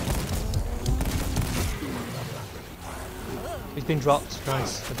 He's been dropped.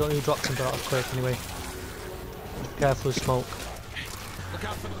 Nice. I don't know who dropped him, but that was quick anyway. Be careful of smoke. Look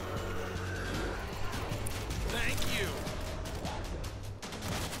out for the... Thank you.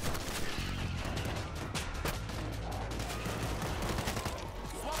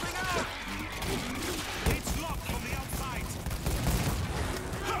 Swapping out. It's locked from the outside.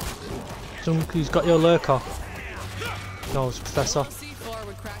 Someone who's got your lurker. No, it's Professor. C4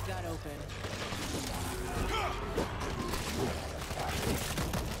 would crack that open.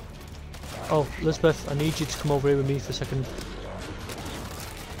 Oh, Elizabeth, I need you to come over here with me for a second.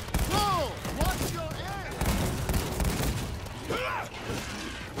 Whoa! Watch your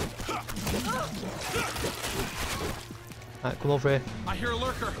Right, come over here. I hear a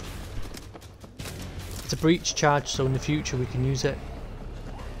lurker. It's a breach charge, so in the future we can use it.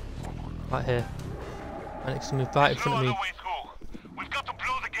 Right here. And it's going to be right in front of me. We've got to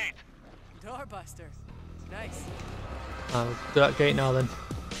blow the gate. Doorbusters. Nice. We'll do that gate now then.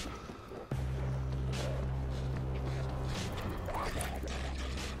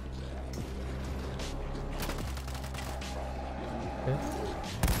 Okay.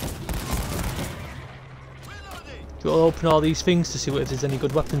 Do you want to open all these things to see if there's any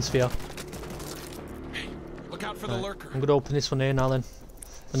good weapons for you? Look out for the lurker. I'm going to open this one here now then.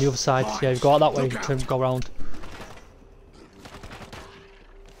 On the other side. Yeah, you go out that way, turn, go around.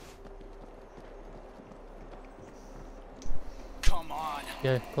 Come on.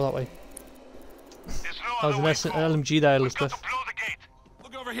 Yeah, go that way. There's no Oh, there's an LMG there, Elizabeth. blow the gate.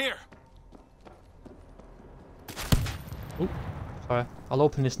 Look over here. Oh, sorry. I'll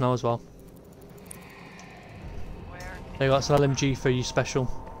open this now as well. There you go, that's an LMG for you special.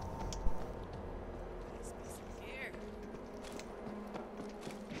 Here.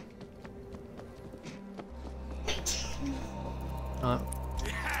 Alright,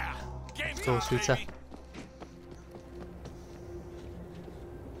 Yeah. Game let's go, time, sweeter. baby.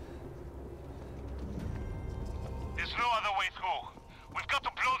 There's no other way through. We've got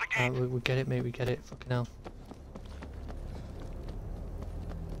to blow the gate. We get it, mate, we get it. Fucking hell.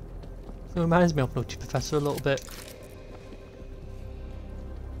 It reminds me of Nutty Professor a little bit.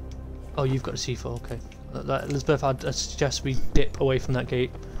 Oh, you've got a C4, okay. Elizabeth, I'd suggest we dip away from that gate.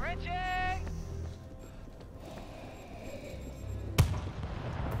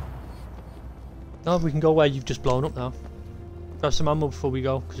 No, we can go where you've just blown up now. Grab some ammo before we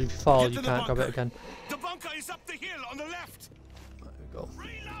go, because if you fall, Get you to the can't grab it bunker. again. The bunker is up the hill on the left. There we go.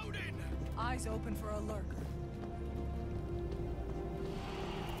 Reloading. Eyes open for a lurker.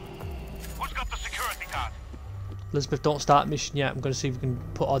 Who's got the security card? Elizabeth, don't start mission yet. I'm going to see if we can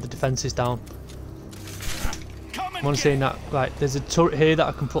put all the defences down. Come I'm only saying that. Right, there's a turret here that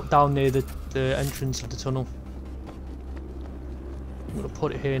I can put down near the entrance of the tunnel. I'm going to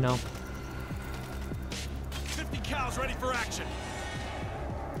put it here now. 50 cows ready for action.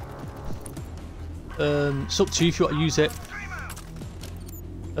 It's up to you if you want to use it.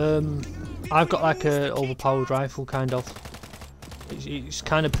 I've got like a overpowered rifle kind of. It's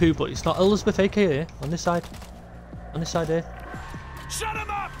kind of poo, but it's not. Elizabeth AK here on this side. On this side here. Shut him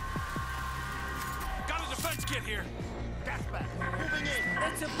up! Got a defense kit here. Gas bag. Moving in.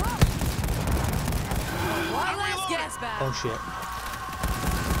 It's a problem. One last gas bag. Oh shit.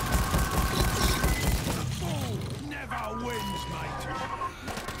 Never wins, mate.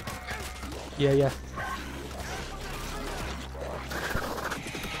 Yeah, yeah.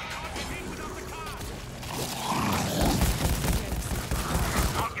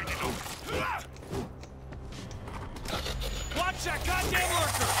 Watch that goddamn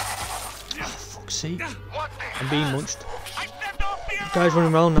lurker! Oh, fuck's sake. I'm being munched. The guy's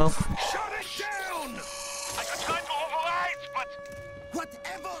running around now. Shut it down! I could try to override, but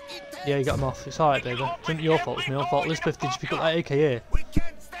Whatever it takes. Yeah, you got him off. It's alright, baby. It's not your fault, it's my own fault. Elizabeth, did you pick up that AK here? we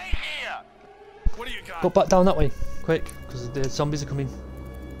can't stay here. What do you got? Go back down that way, quick, because the zombies are coming.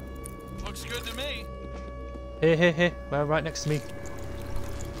 Looks good to me. Here. Well, right next to me.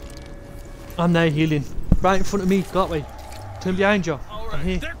 I'm there healing. Right in front of me, go that way. Turn behind you. I'm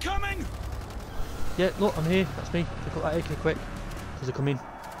here. They're coming. Yeah, look, I'm here. That's me. Pick up that AK quick, because they're coming.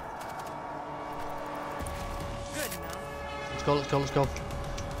 Let's go.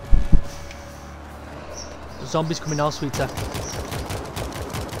 The zombies coming now, sweetie. You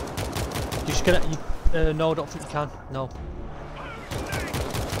just get it. No, I don't think you can. No.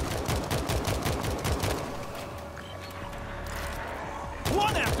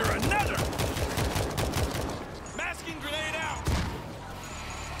 One after another. Masking grenade out.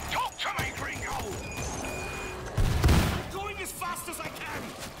 Talk to me, Gringo. I'm going as fast as I can.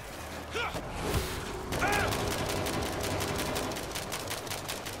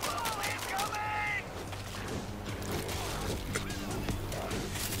 Oh, he's coming.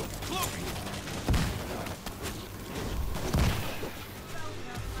 Cloaking.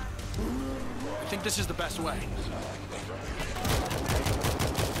 I think this is the best way.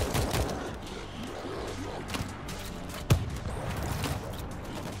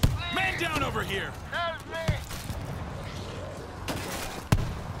 Man down over here! Help me!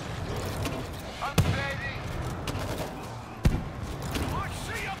 I'm ready! I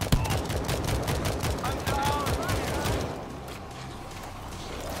see a bull! I'm down!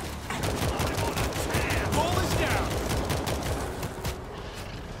 Bull is down!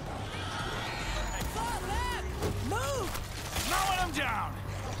 Fall back! Move! Now when I'm down!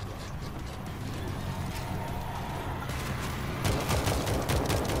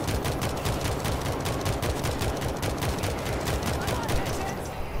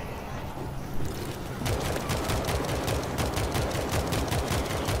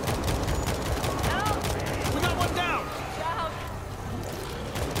 We got one down!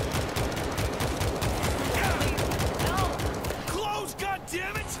 Close,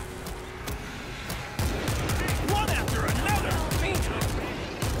 goddammit! One after another!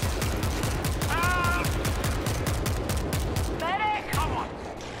 Ah! Medic! Come on!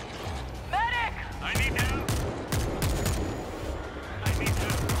 Medic! I need help!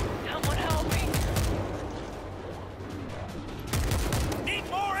 Someone help me! Need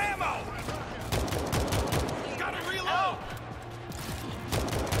more ammo! Gotta reload!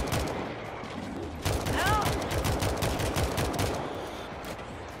 Help!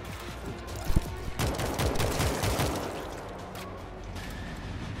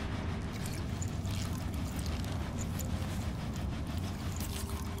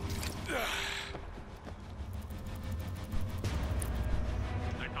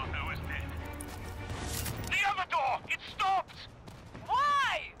 I thought that was dead. The other door! It stopped!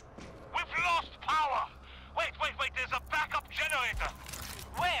 Why? We've lost power! Wait, there's a backup generator!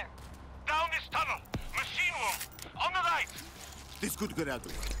 Where? Down this tunnel! Machine room! On the right! This could get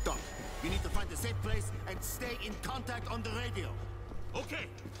ugly. Doc, we need to find a safe place and stay in contact on the radio. Okay,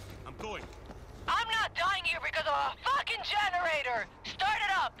 I'm going. I'm not dying here because of a fucking generator! Start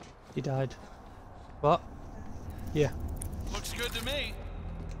it up! He died. What? Yeah. Looks good to me.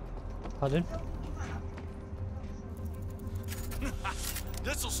 Pardon?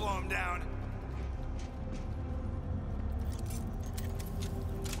 This'll slow him down.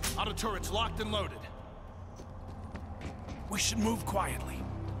 Auto turrets locked and loaded. We should move quietly.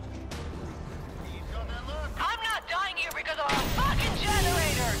 I'm not dying here because of a fucking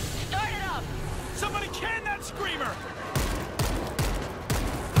generator! Start it up! Somebody can that screamer!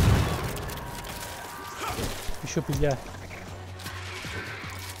 We should be, yeah.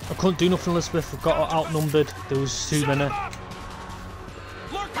 I couldn't do nothing, Elizabeth. We got outnumbered. There was too many.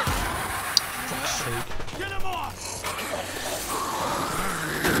 sake. Get him off!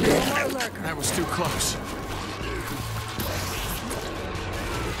 That was too close.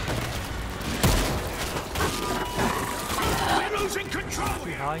 We're losing control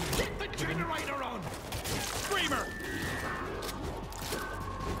here! Behind. Get the generator on! Screamer!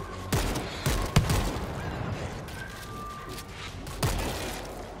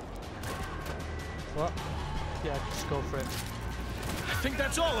 What? Yeah, just go for it. I think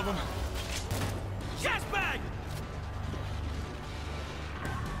that's all of them. Gas bag!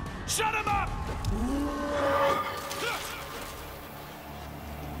 Shut him up!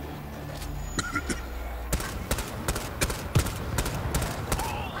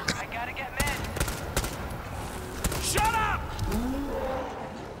 I gotta get men. Shut up!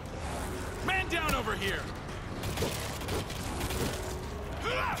 Man down over here!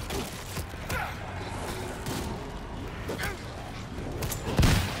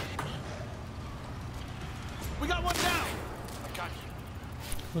 We got one down! I got you.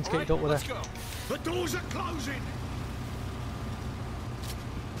 Let's get it up with Let's her. go! The doors are closing!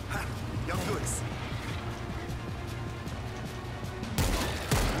 Young Lewis.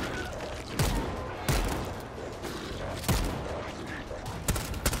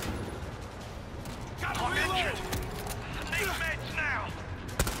 Gotta I'm reload! injured. Need meds now.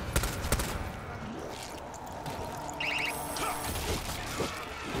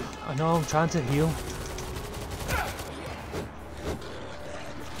 I know, I'm trying to heal.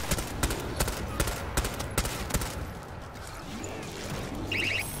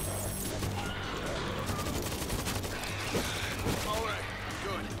 Alright,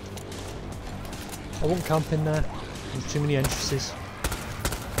 good. I won't camp in there. There's too many entrances.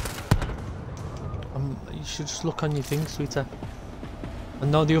 You should just look on your thing, sweeter.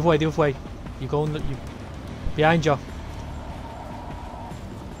 And no, the other way, the other way. You go and look. You behind you.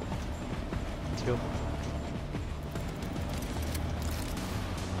 Let's go.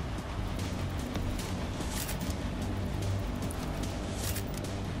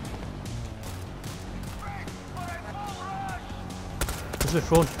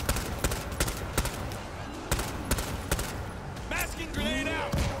 Elizabeth, run. Masking grenade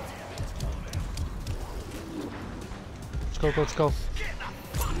out! Let's go, let's go. Get the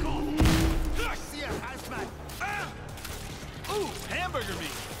fuck off! See a hazmat! Ah! Ooh, hamburger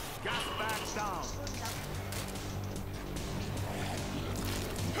meat! Gas bag down!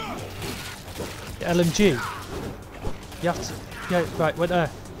 LMG. You have to. Yeah, right, wait there.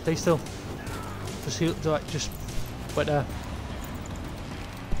 Stay still. Just heal. Right, just wait there.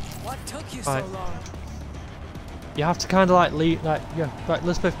 What took you Right. so long? You have to kind of like leave. Like, yeah, right,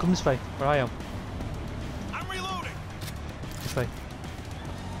 Elizabeth, come this way. Where I am. I'm reloading! This way.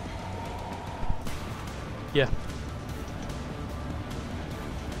 Yeah.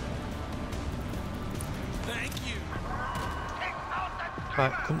 Thank you!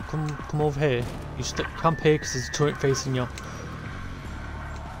 Right, come over here. You camp here because there's a turret facing you.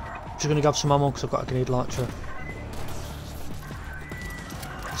 Just gonna grab some ammo because I've got a grenade launcher.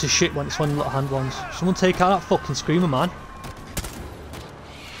 It's a shit one. It's one of the little hand ones. Someone take out that fucking screamer, man.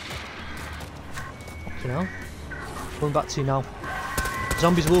 Fucking hell. Going back to you now.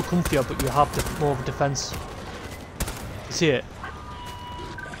 Zombies will come for you, but you have more of a defense. You see it?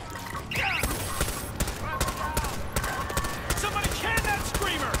 Somebody can that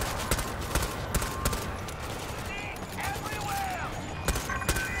screamer!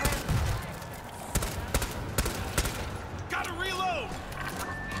 Gotta reload!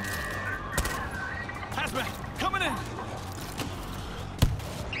 Hazmat, coming in!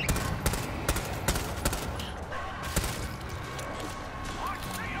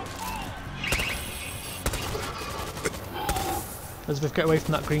 Elizabeth, get away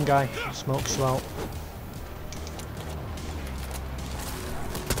from that green guy. He smokes you out.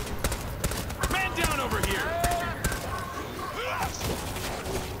 Man down over here!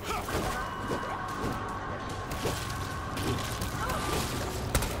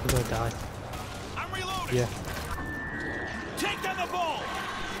 You're gonna die. I'm reloading! Yeah. Take down the ball!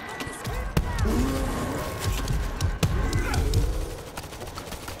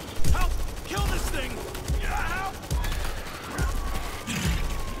 Help! Kill this thing! Help!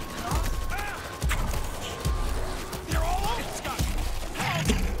 They're all over! Scott! Help!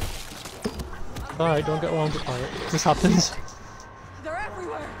 Alright, don't get wound up by it. This happens. They're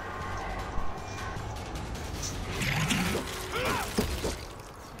everywhere.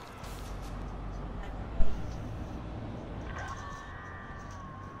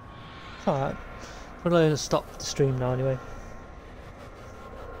 Alright. We're going to stop the stream now anyway.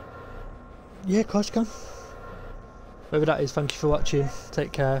 Yeah, of course you can. Whatever that is, thank you for watching.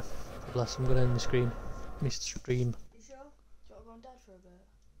 Take care. Bless, I'm gonna end the stream. Missed stream. You sure? Do you want to go on dead for a bit?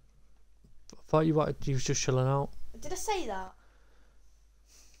 I thought you was just chilling out. Did I say that?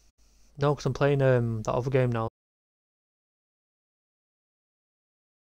 No, because I'm playing that other game now.